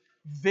another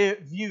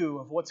view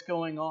of what's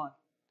going on.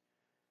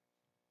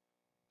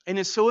 And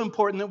it's so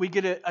important that we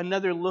get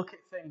another look at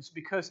things,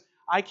 because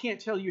I can't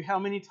tell you how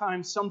many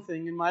times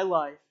something in my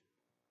life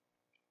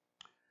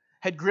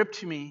had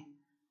gripped me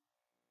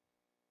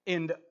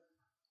and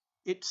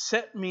it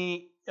set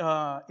me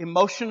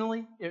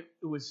emotionally. It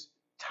was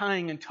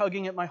tying and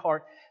tugging at my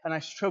heart, and I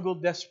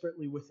struggled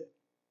desperately with it.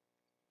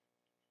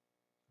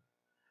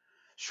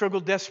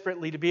 Struggled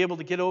desperately to be able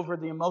to get over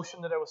the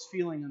emotion that I was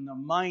feeling and the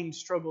mind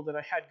struggle that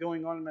I had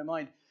going on in my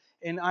mind.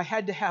 And I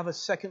had to have a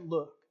second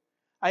look.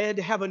 I had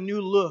to have a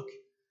new look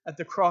at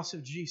the cross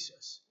of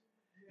Jesus.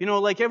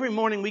 Like every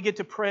morning we get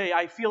to pray,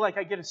 I feel like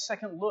I get a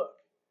second look.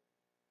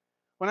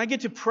 When I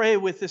get to pray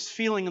with this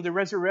feeling of the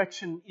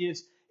resurrection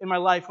is in my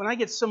life, when I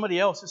get somebody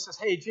else that says,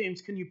 hey,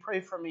 James, can you pray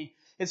for me?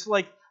 It's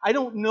like, I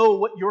don't know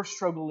what your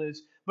struggle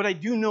is, but I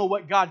do know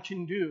what God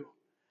can do.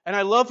 And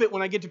I love it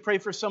when I get to pray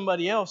for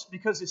somebody else,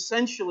 because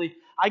essentially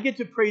I get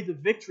to pray the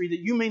victory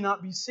that you may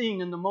not be seeing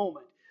in the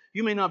moment.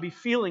 You may not be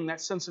feeling that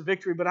sense of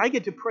victory, but I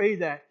get to pray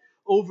that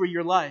over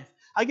your life.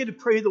 I get to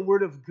pray the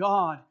Word of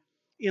God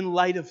in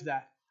light of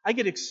that. I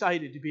get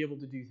excited to be able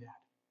to do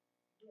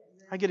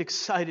that. I get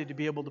excited to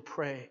be able to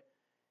pray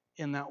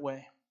in that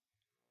way.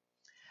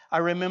 I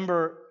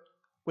remember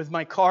with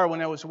my car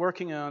when I was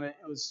working on it,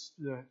 it was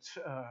the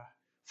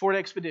Ford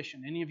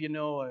Expedition. Any of you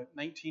know a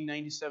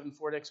 1997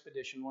 Ford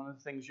Expedition? One of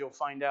the things you'll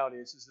find out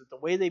is that the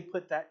way they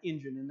put that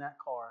engine in that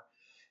car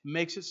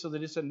makes it so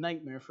that it's a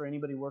nightmare for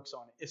anybody who works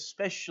on it,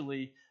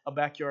 especially a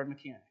backyard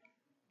mechanic,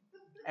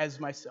 as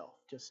myself,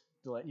 just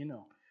to let you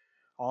know.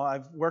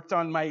 I've worked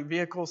on my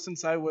vehicle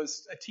since I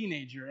was a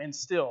teenager, and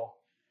still,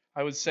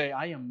 I would say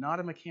I am not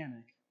a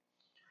mechanic.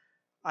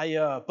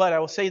 But I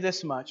will say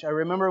this much. I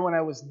remember when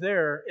I was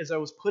there, as I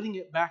was putting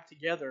it back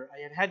together,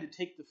 I had to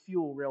take the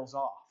fuel rails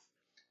off.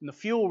 And the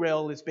fuel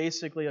rail is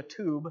basically a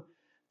tube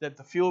that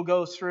the fuel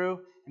goes through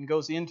and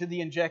goes into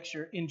the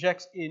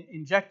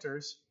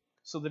injectors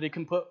so that it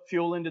can put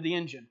fuel into the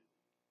engine.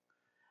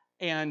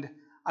 And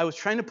I was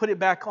trying to put it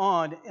back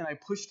on, and I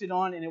pushed it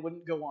on, and it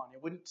wouldn't go on.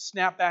 It wouldn't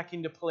snap back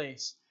into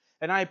place.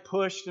 And I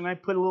pushed, and I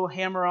put a little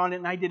hammer on it,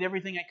 and I did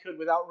everything I could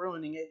without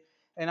ruining it.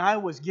 And I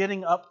was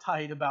getting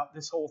uptight about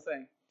this whole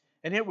thing.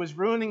 And it was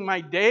ruining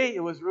my day.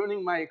 It was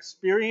ruining my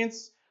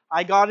experience.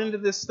 I got into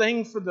this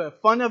thing for the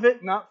fun of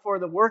it, not for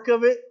the work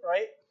of it,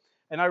 right?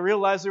 And I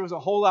realized there was a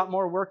whole lot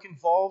more work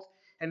involved.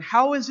 And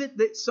how is it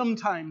that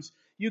sometimes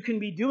you can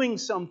be doing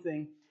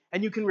something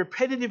and you can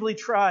repetitively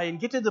try and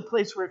get to the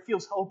place where it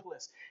feels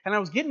hopeless? And I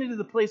was getting into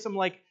the place, I'm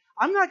like,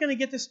 I'm not going to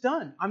get this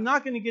done. I'm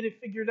not going to get it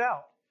figured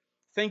out.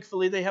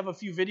 Thankfully, they have a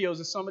few videos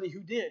of somebody who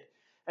did.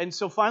 And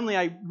so finally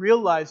I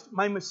realized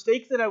my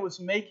mistake that I was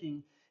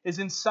making is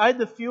inside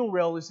the fuel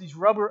rail is these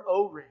rubber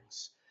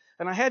O-rings.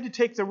 And I had to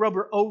take the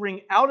rubber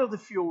O-ring out of the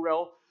fuel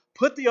rail,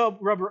 put the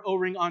rubber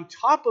O-ring on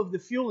top of the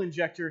fuel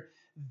injector,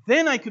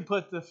 then I could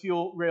put the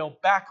fuel rail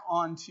back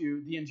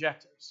onto the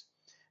injectors.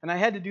 And I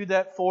had to do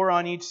that 4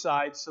 on each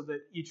side so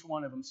that each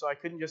one of them, so I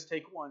couldn't just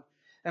take one.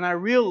 And I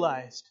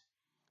realized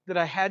that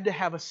I had to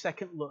have a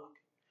second look.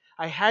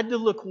 I had to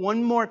look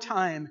one more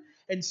time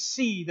and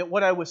see that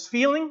what I was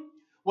feeling,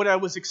 what I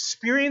was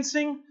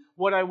experiencing,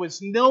 what I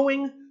was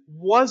knowing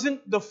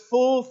wasn't the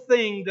full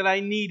thing that I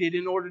needed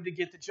in order to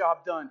get the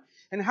job done.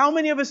 And how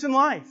many of us in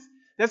life?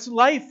 That's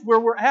life where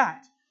we're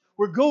at.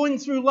 We're going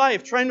through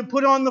life trying to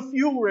put on the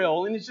fuel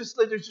rail, and it's just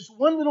like there's just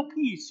one little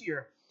piece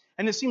here.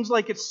 And it seems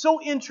like it's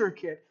so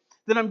intricate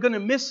that I'm going to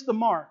miss the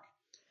mark.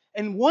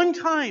 And one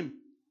time,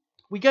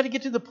 we got to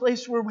get to the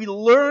place where we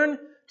learn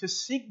to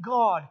seek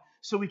God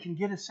so we can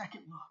get a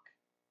second look.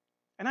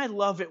 And I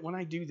love it when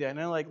I do that.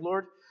 And I'm like,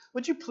 Lord,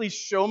 would you please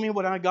show me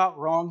what I got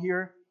wrong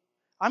here?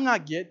 I'm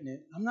not getting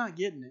it. I'm not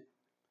getting it.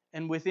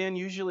 And within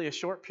usually a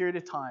short period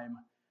of time,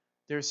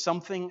 there's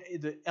something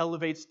that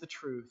elevates the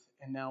truth.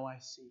 And now I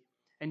see.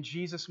 And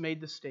Jesus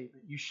made the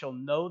statement, you shall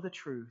know the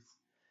truth,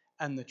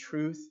 and the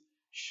truth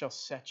shall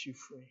set you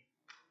free.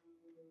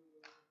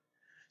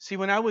 See,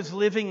 when I was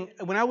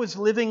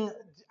living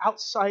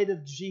outside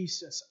of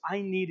Jesus,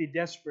 I needed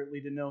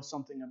desperately to know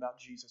something about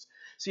Jesus.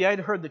 See, I had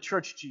heard the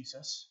church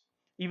Jesus,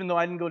 even though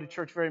I didn't go to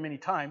church very many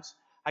times.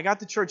 I got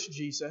the church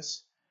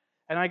Jesus,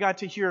 and I got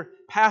to hear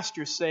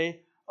pastors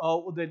say,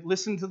 oh, they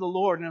listen to the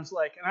Lord. And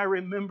I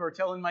remember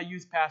telling my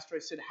youth pastor, I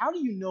said, how do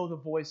you know the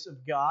voice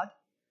of God?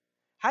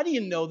 How do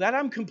you know that?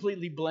 I'm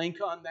completely blank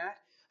on that.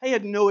 I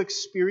had no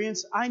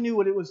experience. I knew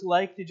what it was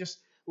like to just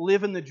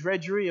live in the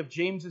drudgery of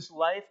James's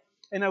life.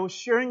 And I was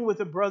sharing with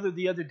a brother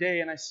the other day,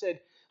 and I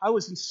said, I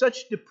was in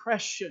such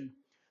depression,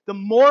 the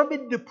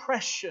morbid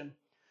depression,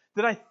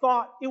 that I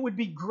thought it would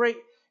be great,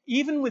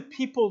 even with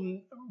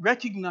people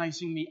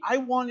recognizing me, I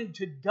wanted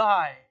to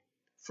die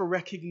for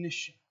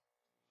recognition.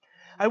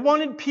 I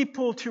wanted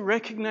people to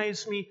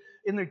recognize me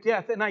in their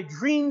death, and I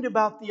dreamed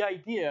about the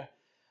idea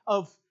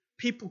of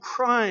people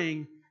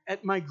crying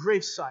at my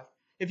gravesite.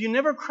 If you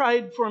never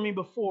cried for me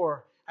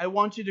before, I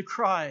want you to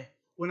cry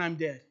when I'm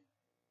dead.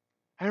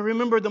 I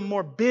remember the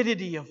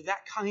morbidity of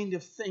that kind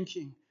of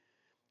thinking.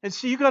 And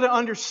so you got to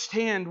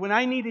understand, when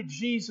I needed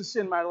Jesus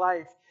in my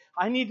life,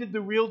 I needed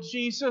the real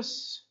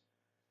Jesus.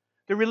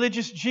 The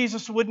religious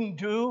Jesus wouldn't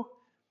do.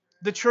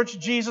 The church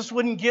Jesus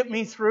wouldn't get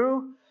me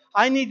through.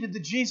 I needed the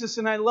Jesus,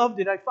 and I loved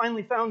it. I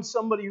finally found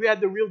somebody who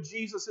had the real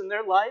Jesus in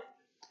their life.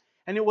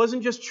 And it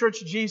wasn't just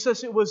church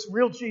Jesus, it was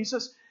real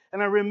Jesus.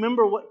 And I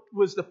remember what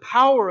was the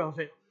power of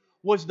it,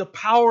 was the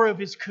power of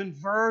His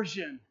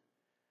conversion.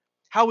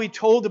 How He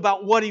told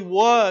about what He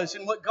was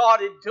and what God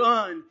had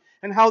done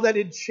and how that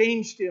had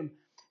changed Him.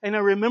 And I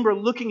remember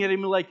looking at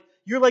Him like,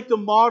 you're like the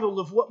model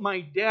of what my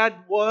dad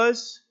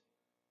was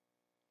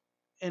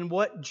and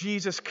what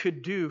Jesus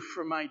could do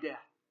for my dad.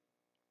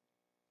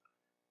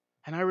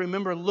 And I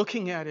remember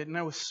looking at it, and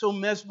I was so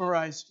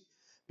mesmerized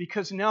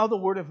because now the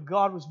Word of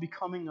God was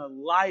becoming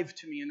alive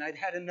to me. And I'd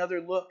had another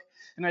look,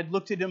 and I'd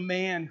looked at a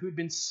man who'd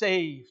been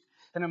saved,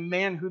 and a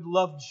man who'd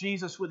loved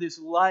Jesus with his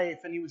life,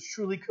 and he was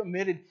truly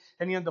committed,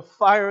 and he had the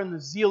fire and the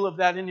zeal of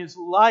that in his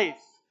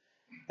life.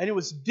 And it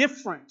was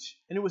different,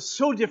 and it was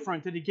so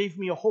different that it gave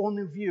me a whole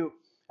new view.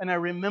 And I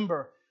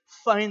remember,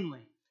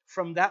 finally,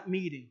 from that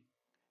meeting,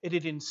 it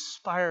had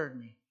inspired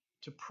me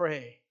to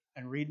pray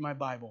and read my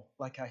Bible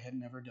like I had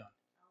never done.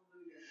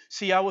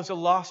 See, I was a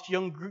lost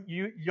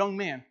young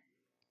man.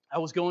 I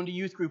was going to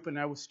youth group, and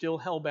I was still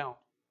hellbound.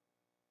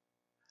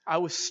 I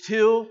was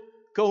still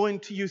going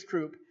to youth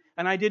group,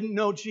 and I didn't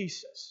know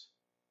Jesus.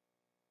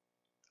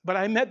 But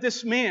I met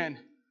this man,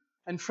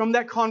 and from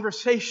that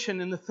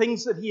conversation and the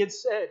things that he had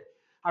said,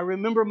 I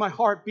remember my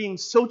heart being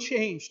so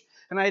changed,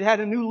 and I had had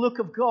a new look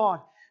of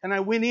God. And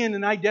I went in,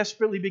 and I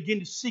desperately began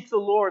to seek the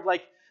Lord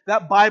like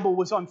that Bible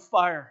was on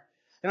fire.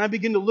 And I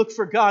began to look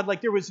for God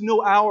like there was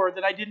no hour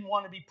that I didn't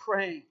want to be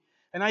praying.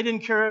 And I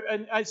didn't care.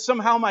 And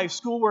somehow my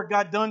schoolwork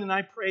got done and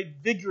I prayed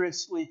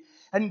vigorously.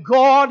 And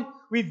God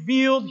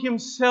revealed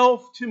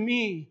Himself to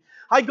me.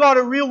 I got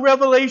a real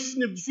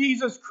revelation of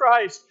Jesus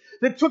Christ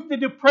that took the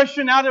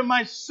depression out of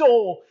my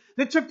soul,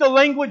 that took the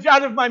language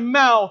out of my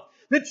mouth,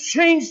 that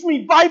changed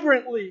me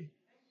vibrantly.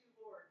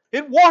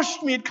 It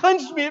washed me, it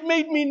cleansed me, it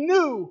made me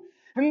new.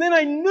 And then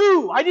I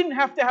knew I didn't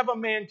have to have a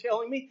man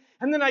telling me.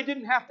 And then I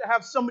didn't have to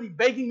have somebody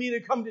begging me to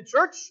come to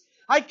church.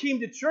 I came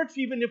to church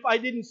even if I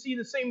didn't see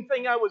the same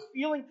thing I was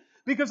feeling,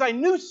 because I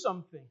knew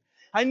something.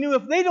 I knew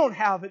if they don't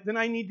have it, then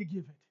I need to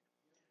give it.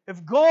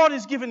 If God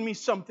has given me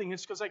something,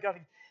 it's because I got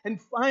it. And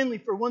finally,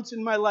 for once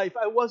in my life,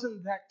 I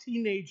wasn't that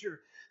teenager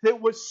that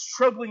was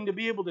struggling to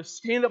be able to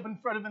stand up in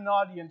front of an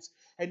audience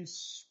and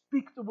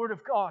speak the Word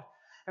of God.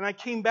 And I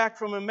came back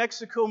from a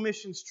Mexico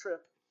missions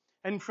trip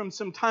and from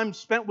some time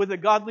spent with a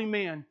godly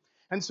man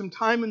and some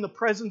time in the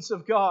presence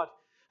of God.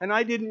 And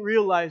I didn't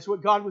realize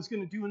what God was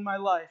going to do in my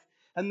life.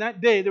 And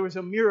that day, there was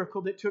a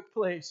miracle that took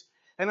place.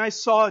 And I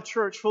saw a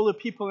church full of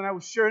people, and I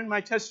was sharing my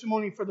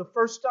testimony for the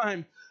first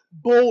time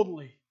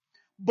boldly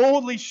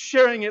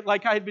sharing it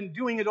like I had been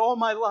doing it all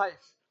my life.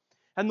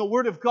 And the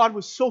Word of God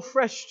was so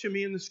fresh to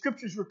me, and the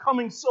Scriptures were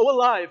coming so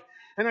alive.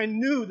 And I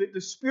knew that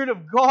the Spirit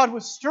of God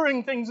was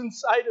stirring things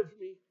inside of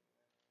me.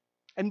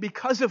 And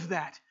because of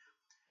that,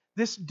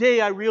 this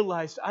day I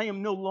realized I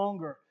am no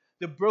longer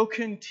the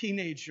broken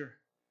teenager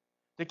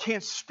that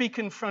can't speak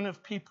in front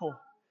of people.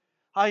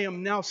 I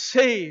am now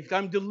saved.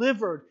 I'm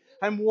delivered.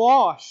 I'm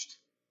washed.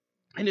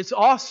 And it's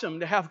awesome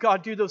to have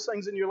God do those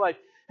things in your life.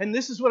 And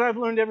this is what I've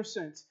learned ever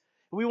since.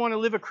 If we want to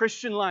live a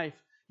Christian life,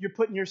 you're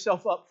putting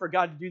yourself up for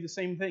God to do the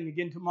same thing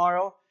again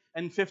tomorrow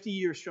and 50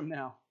 years from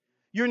now.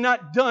 You're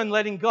not done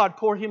letting God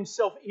pour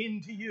Himself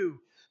into you.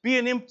 Be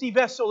an empty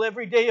vessel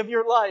every day of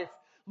your life,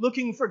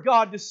 looking for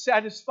God to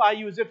satisfy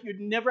you as if you'd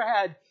never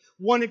had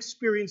one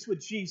experience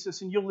with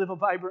Jesus, and you'll live a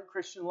vibrant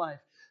Christian life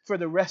for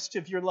the rest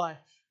of your life.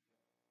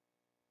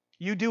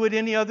 You do it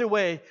any other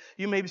way,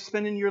 you may be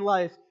spending your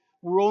life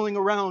rolling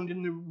around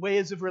in the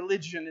ways of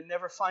religion and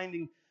never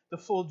finding the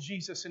full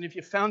Jesus. And if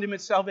you found Him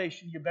at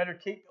salvation, you better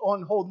keep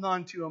on holding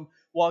on to Him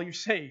while you're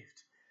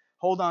saved.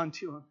 Hold on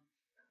to Him.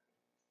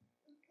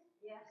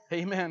 Yes.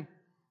 Amen.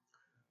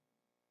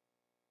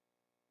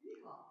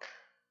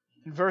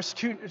 In verse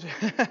 2,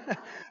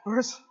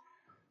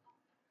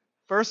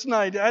 verse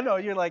 9, I know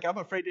you're like, I'm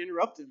afraid to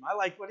interrupt him. I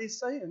like what he's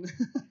saying.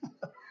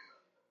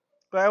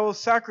 But I will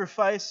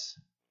sacrifice.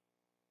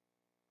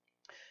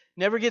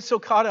 Never get so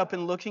caught up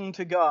in looking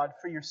to God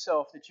for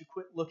yourself that you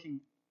quit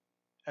looking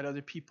at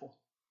other people.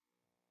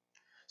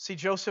 See,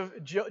 Jonah's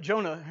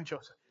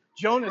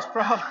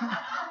problem.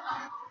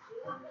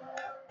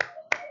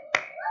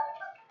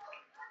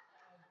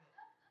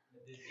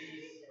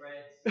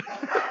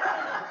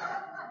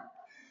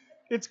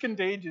 It's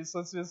contagious,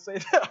 let's just say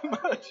that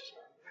much.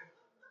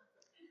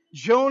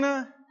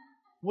 Jonah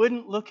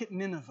wouldn't look at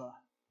Nineveh,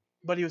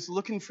 but he was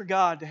looking for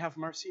God to have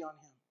mercy on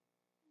him.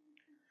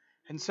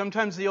 And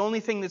sometimes the only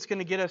thing that's going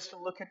to get us to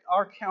look at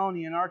our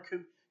county and our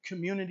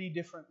community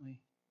differently,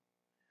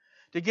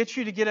 to get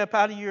you to get up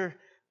out of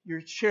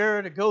your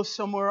chair to go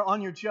somewhere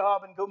on your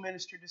job and go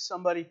minister to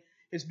somebody,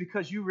 is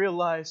because you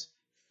realize,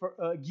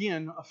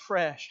 again,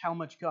 afresh, how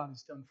much God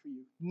has done for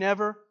you.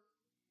 Never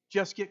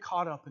just get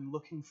caught up in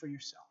looking for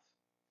yourself.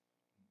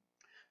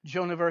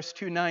 Jonah verse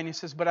 2:9, he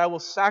says, "But I will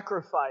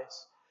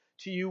sacrifice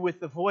to you with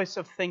the voice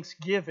of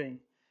thanksgiving,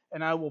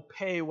 and I will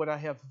pay what I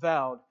have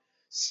vowed.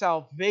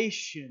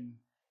 Salvation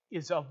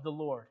is of the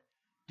Lord."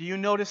 Do you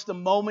notice the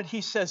moment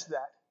he says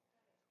that?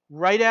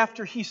 Right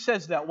after he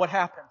says that, what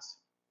happens?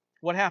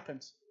 What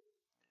happens?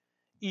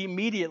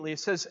 Immediately, it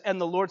says,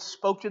 "And the Lord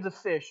spoke to the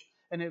fish,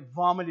 and it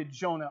vomited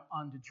Jonah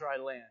onto dry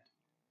land."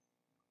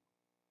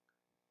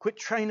 Quit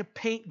trying to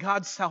paint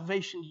God's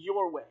salvation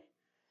your way,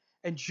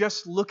 and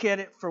just look at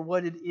it for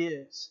what it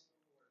is.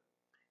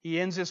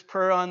 He ends his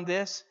prayer on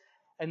this,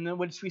 and then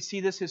once we see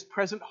this, his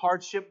present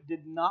hardship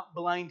did not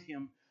blind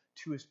him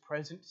to his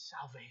present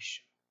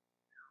salvation.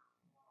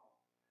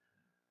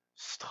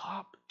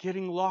 Stop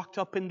getting locked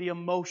up in the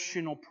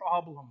emotional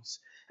problems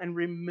and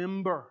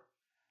remember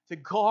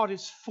that God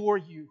is for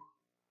you.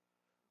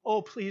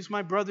 Oh, please,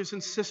 my brothers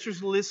and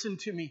sisters, listen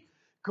to me.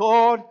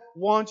 God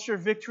wants your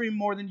victory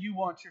more than you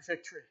want your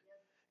victory.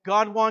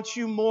 God wants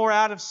you more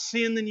out of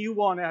sin than you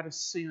want out of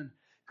sin.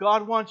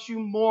 God wants you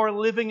more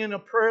living in a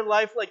prayer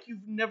life like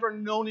you've never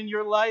known in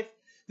your life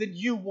than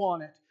you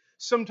want it.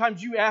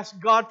 Sometimes you ask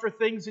God for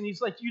things and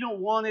He's like, you don't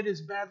want it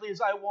as badly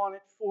as I want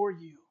it for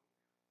you.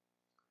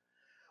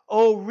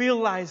 Oh,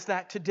 realize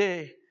that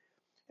today.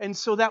 And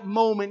so that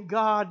moment,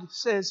 God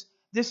says,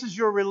 this is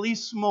your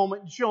release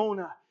moment,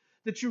 Jonah,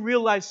 that you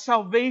realize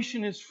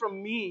salvation is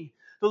from me.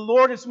 The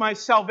Lord is my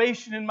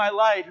salvation and my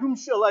light. Whom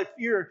shall I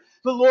fear?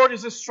 The Lord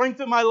is the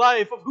strength of my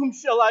life. Of whom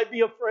shall I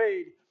be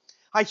afraid?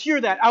 I hear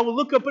that. I will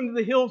look up into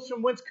the hills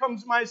from whence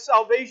comes my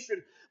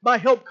salvation. My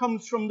help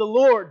comes from the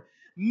Lord,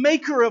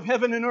 maker of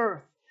heaven and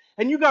earth.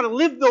 And you got to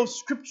live those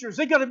scriptures.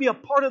 They got to be a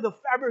part of the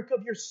fabric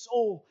of your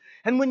soul.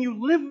 And when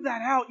you live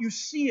that out, you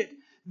see it.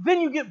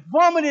 Then you get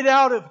vomited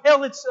out of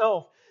hell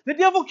itself. The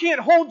devil can't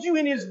hold you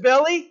in his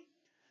belly.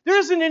 There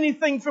isn't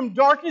anything from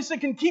darkness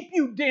that can keep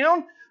you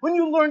down when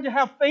you learn to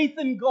have faith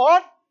in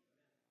God.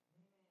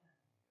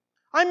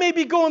 I may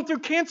be going through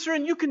cancer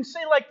and you can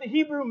say like the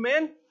Hebrew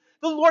men,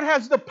 the Lord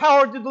has the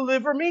power to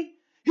deliver me.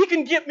 He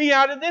can get me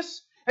out of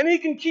this and He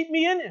can keep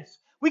me in this.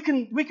 We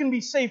can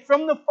be saved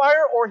from the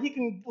fire or He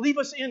can leave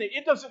us in it.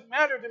 It doesn't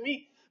matter to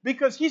me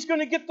because He's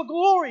going to get the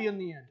glory in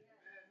the end.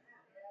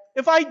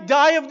 If I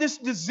die of this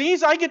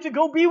disease, I get to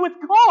go be with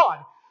God.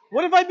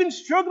 What have I been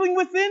struggling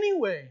with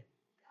anyway?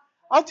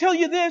 I'll tell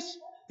you this,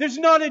 there's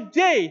not a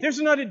day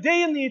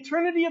in the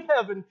eternity of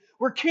heaven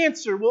where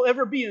cancer will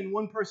ever be in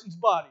one person's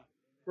body.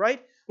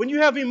 Right? When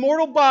you have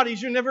immortal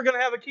bodies, you're never going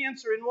to have a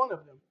cancer in one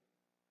of them.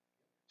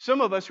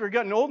 Some of us who are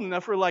getting old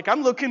enough, we're like,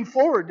 I'm looking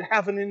forward to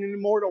having an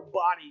immortal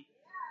body.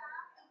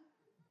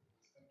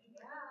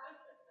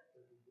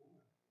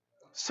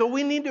 So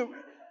we need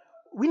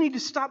to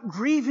stop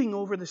grieving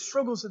over the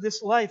struggles of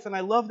this life. And I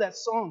love that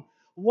song.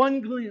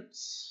 One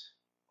glimpse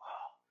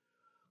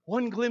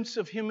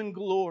of Him in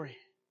glory,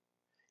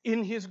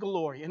 in His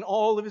glory, in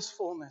all of His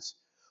fullness,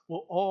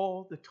 will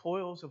all the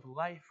toils of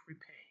life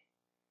repay.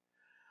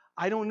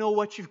 I don't know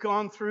what you've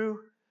gone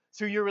through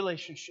your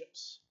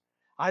relationships.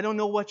 I don't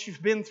know what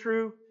you've been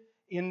through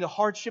in the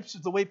hardships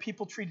of the way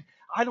people treat you.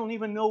 I don't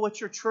even know what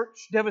your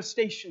church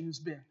devastation has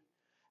been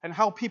and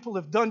how people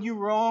have done you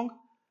wrong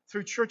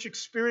through church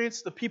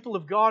experience. The people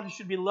of God who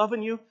should be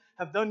loving you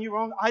have done you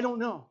wrong. I don't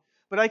know.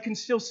 But I can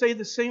still say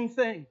the same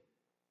thing.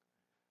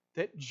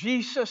 That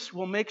Jesus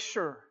will make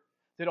sure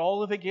that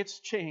all of it gets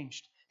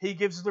changed. He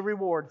gives the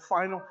reward.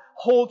 Final.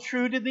 Hold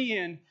true to the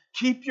end.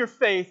 Keep your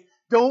faith.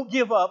 Don't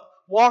give up.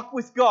 Walk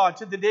with God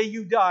to the day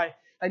you die.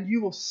 And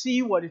you will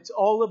see what it's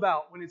all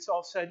about when it's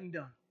all said and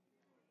done.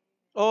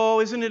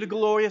 Oh, isn't it a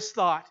glorious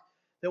thought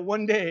that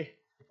one day,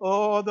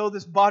 though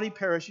this body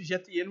perishes,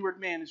 yet the inward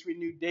man is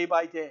renewed day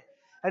by day.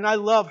 And I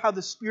love how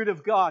the Spirit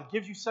of God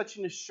gives you such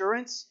an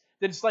assurance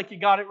that it's like you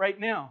got it right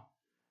now.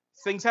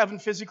 Things haven't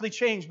physically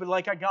changed, but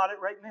like I got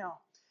it right now.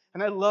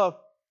 And I love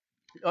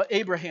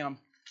Abraham.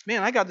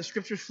 Man, I got the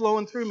scriptures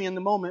flowing through me in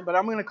the moment, but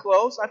I'm going to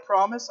close. I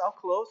promise I'll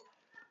close.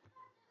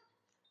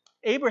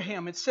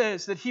 Abraham, it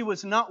says that he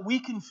was not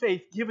weak in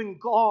faith, giving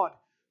God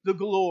the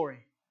glory.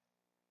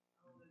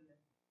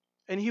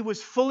 And he was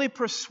fully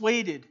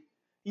persuaded,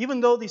 even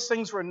though these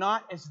things were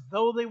not as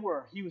though they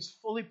were, he was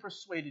fully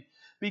persuaded.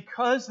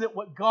 Because that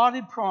what God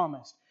had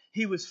promised,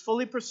 he was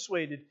fully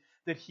persuaded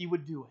that He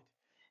would do it.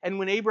 And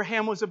when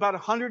Abraham was about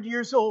 100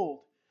 years old,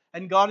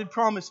 and God had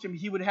promised him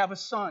he would have a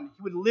son,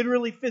 he would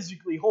literally,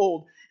 physically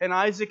hold an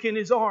Isaac in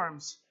his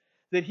arms,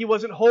 that he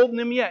wasn't holding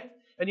him yet.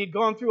 And he'd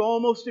gone through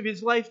almost of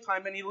his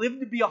lifetime, and he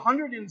lived to be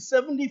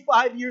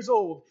 175 years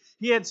old.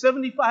 He had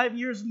 75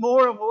 years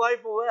more of life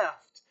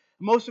left.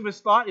 Most of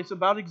us thought it's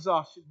about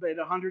exhausted at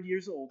 100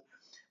 years old.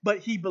 But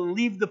he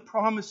believed the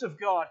promise of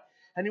God.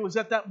 And it was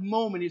at that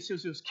moment, it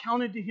says, it was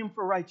counted to him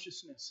for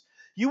righteousness.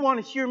 You want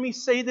to hear me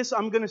say this?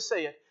 I'm going to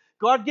say it.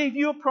 God gave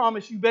you a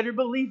promise. You better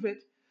believe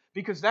it.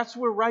 Because that's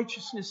where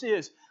righteousness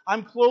is.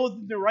 I'm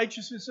clothed in the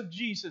righteousness of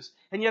Jesus.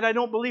 And yet I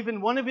don't believe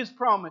in one of His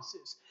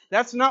promises.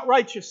 That's not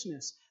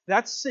righteousness.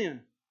 That's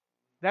sin.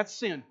 That's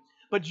sin.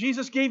 But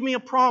Jesus gave me a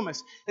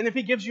promise. And if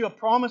He gives you a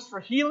promise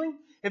for healing,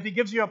 if He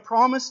gives you a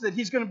promise that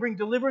He's going to bring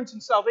deliverance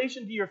and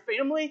salvation to your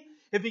family,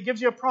 if He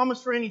gives you a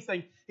promise for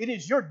anything, it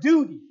is your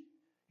duty,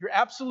 your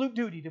absolute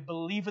duty to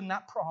believe in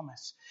that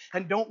promise.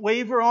 And don't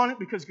waver on it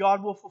because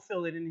God will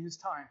fulfill it in His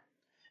time.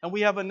 And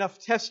we have enough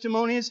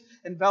testimonies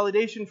and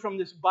validation from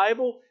this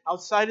Bible,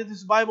 outside of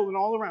this Bible and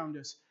all around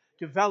us,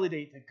 to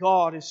validate that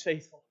God is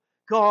faithful.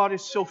 God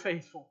is so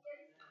faithful.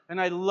 And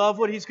I love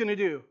what He's going to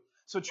do.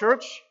 So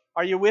church,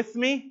 are you with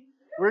me?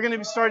 We're going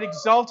to start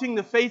exalting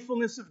the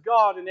faithfulness of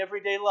God in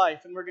everyday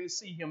life. And we're going to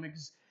see Him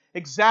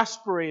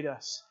exasperate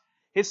us.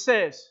 It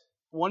says,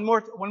 one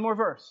more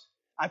verse.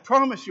 I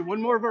promise you,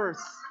 one more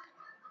verse.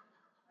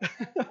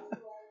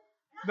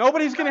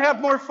 Nobody's going to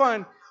have more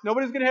fun.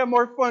 Nobody's going to have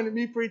more fun than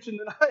me preaching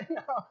than I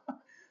am.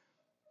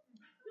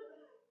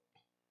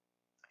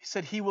 He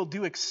said He will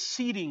do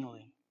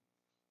exceedingly,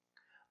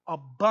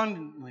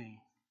 abundantly,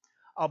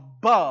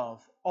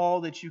 above all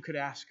that you could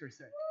ask or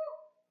think.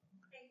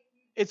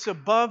 It's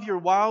above your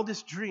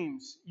wildest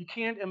dreams. You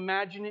can't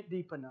imagine it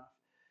deep enough.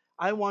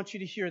 I want you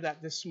to hear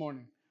that this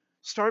morning.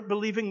 Start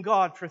believing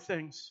God for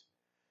things.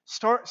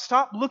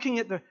 Stop looking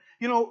at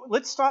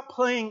let's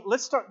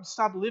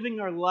stop living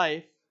our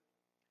life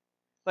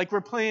like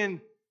we're playing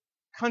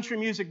country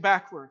music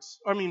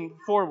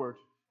forward.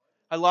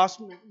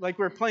 Like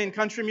we're playing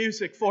country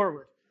music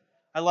forward.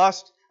 I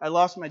lost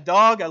my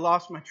dog, I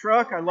lost my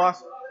truck,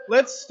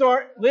 let's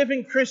start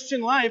living Christian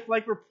life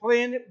like we're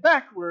playing it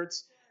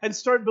backwards and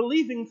start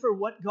believing for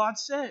what God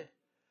said.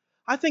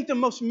 I think the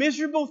most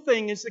miserable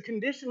thing is the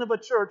condition of a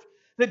church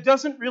that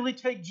doesn't really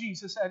take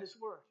Jesus at His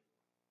word.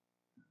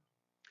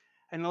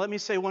 And let me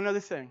say one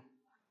other thing.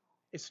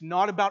 It's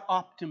not about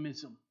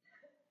optimism.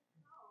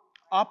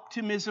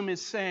 Optimism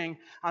is saying,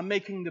 I'm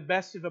making the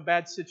best of a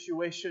bad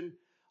situation.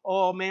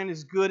 Oh, man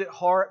is good at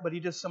heart, but he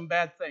does some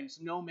bad things.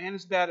 No, man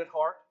is bad at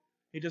heart.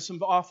 He does some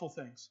awful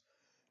things.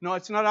 No,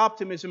 it's not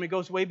optimism. It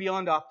goes way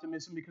beyond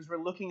optimism because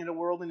we're looking at a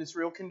world in its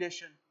real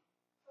condition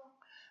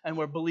and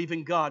we're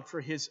believing God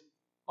for His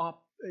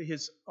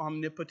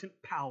omnipotent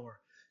power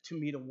to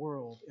meet a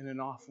world in an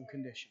awful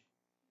condition.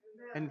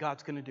 And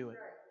God's going to do it.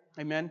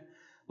 Amen?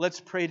 Let's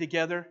pray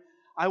together.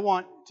 I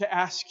want to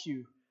ask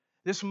you,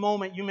 this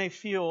moment you may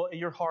feel in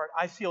your heart,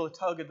 I feel a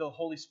tug of the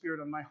Holy Spirit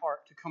on my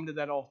heart to come to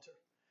that altar.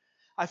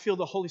 I feel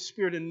the Holy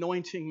Spirit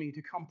anointing me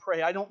to come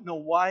pray. I don't know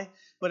why,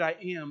 but I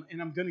am.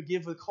 And I'm going to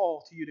give a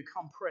call to you to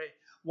come pray.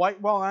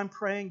 While I'm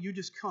praying, you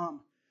just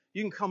come.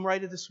 You can come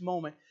right at this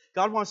moment.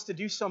 God wants to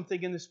do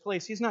something in this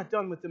place. He's not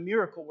done with the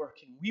miracle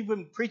working. We've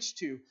been preached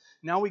to.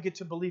 Now we get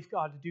to believe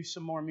God to do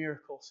some more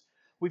miracles.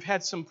 We've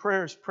had some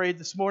prayers prayed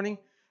this morning.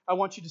 I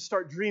want you to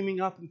start dreaming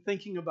up and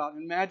thinking about,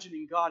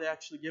 imagining God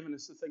actually giving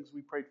us the things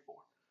we prayed for.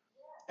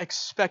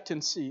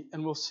 Expectancy,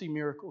 and we'll see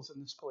miracles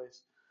in this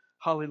place.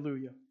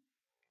 Hallelujah.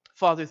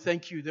 Father,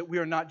 thank you that we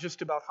are not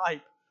just about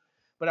hype,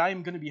 but I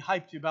am going to be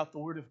hyped about the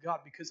Word of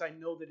God because I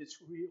know that it's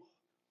real.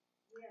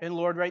 And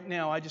Lord, right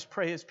now, I just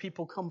pray as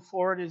people come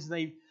forward, as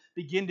they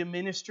begin to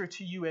minister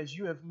to you as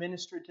you have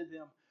ministered to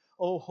them.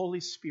 Oh, Holy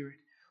Spirit,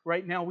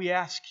 right now we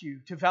ask you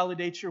to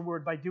validate your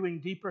word by doing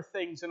deeper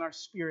things in our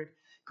spirit.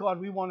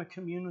 God, we want to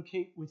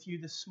communicate with you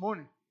this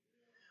morning.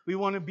 We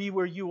want to be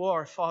where you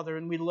are, Father,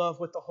 and we love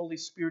what the Holy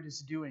Spirit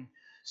is doing.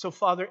 So,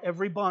 Father,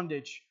 every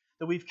bondage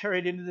that we've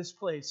carried into this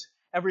place,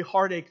 every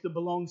heartache that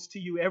belongs to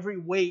you, every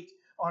weight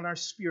on our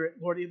spirit,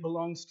 Lord, it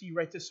belongs to you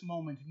right this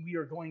moment, and we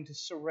are going to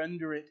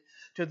surrender it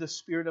to the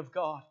Spirit of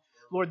God.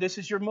 Lord, this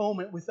is your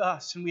moment with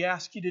us, and we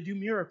ask you to do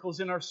miracles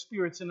in our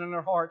spirits and in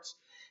our hearts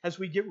as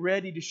we get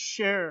ready to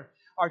share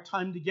our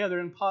time together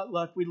in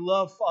potluck. We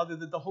love, Father,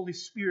 that the Holy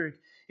Spirit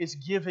is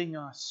giving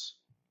us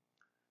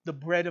the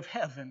bread of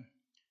heaven.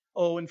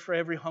 Oh, and for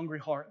every hungry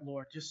heart,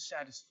 Lord, just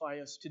satisfy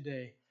us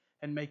today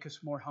and make us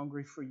more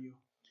hungry for you.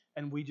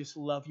 And we just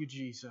love you,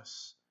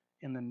 Jesus.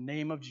 In the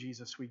name of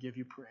Jesus, we give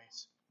you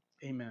praise.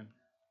 Amen.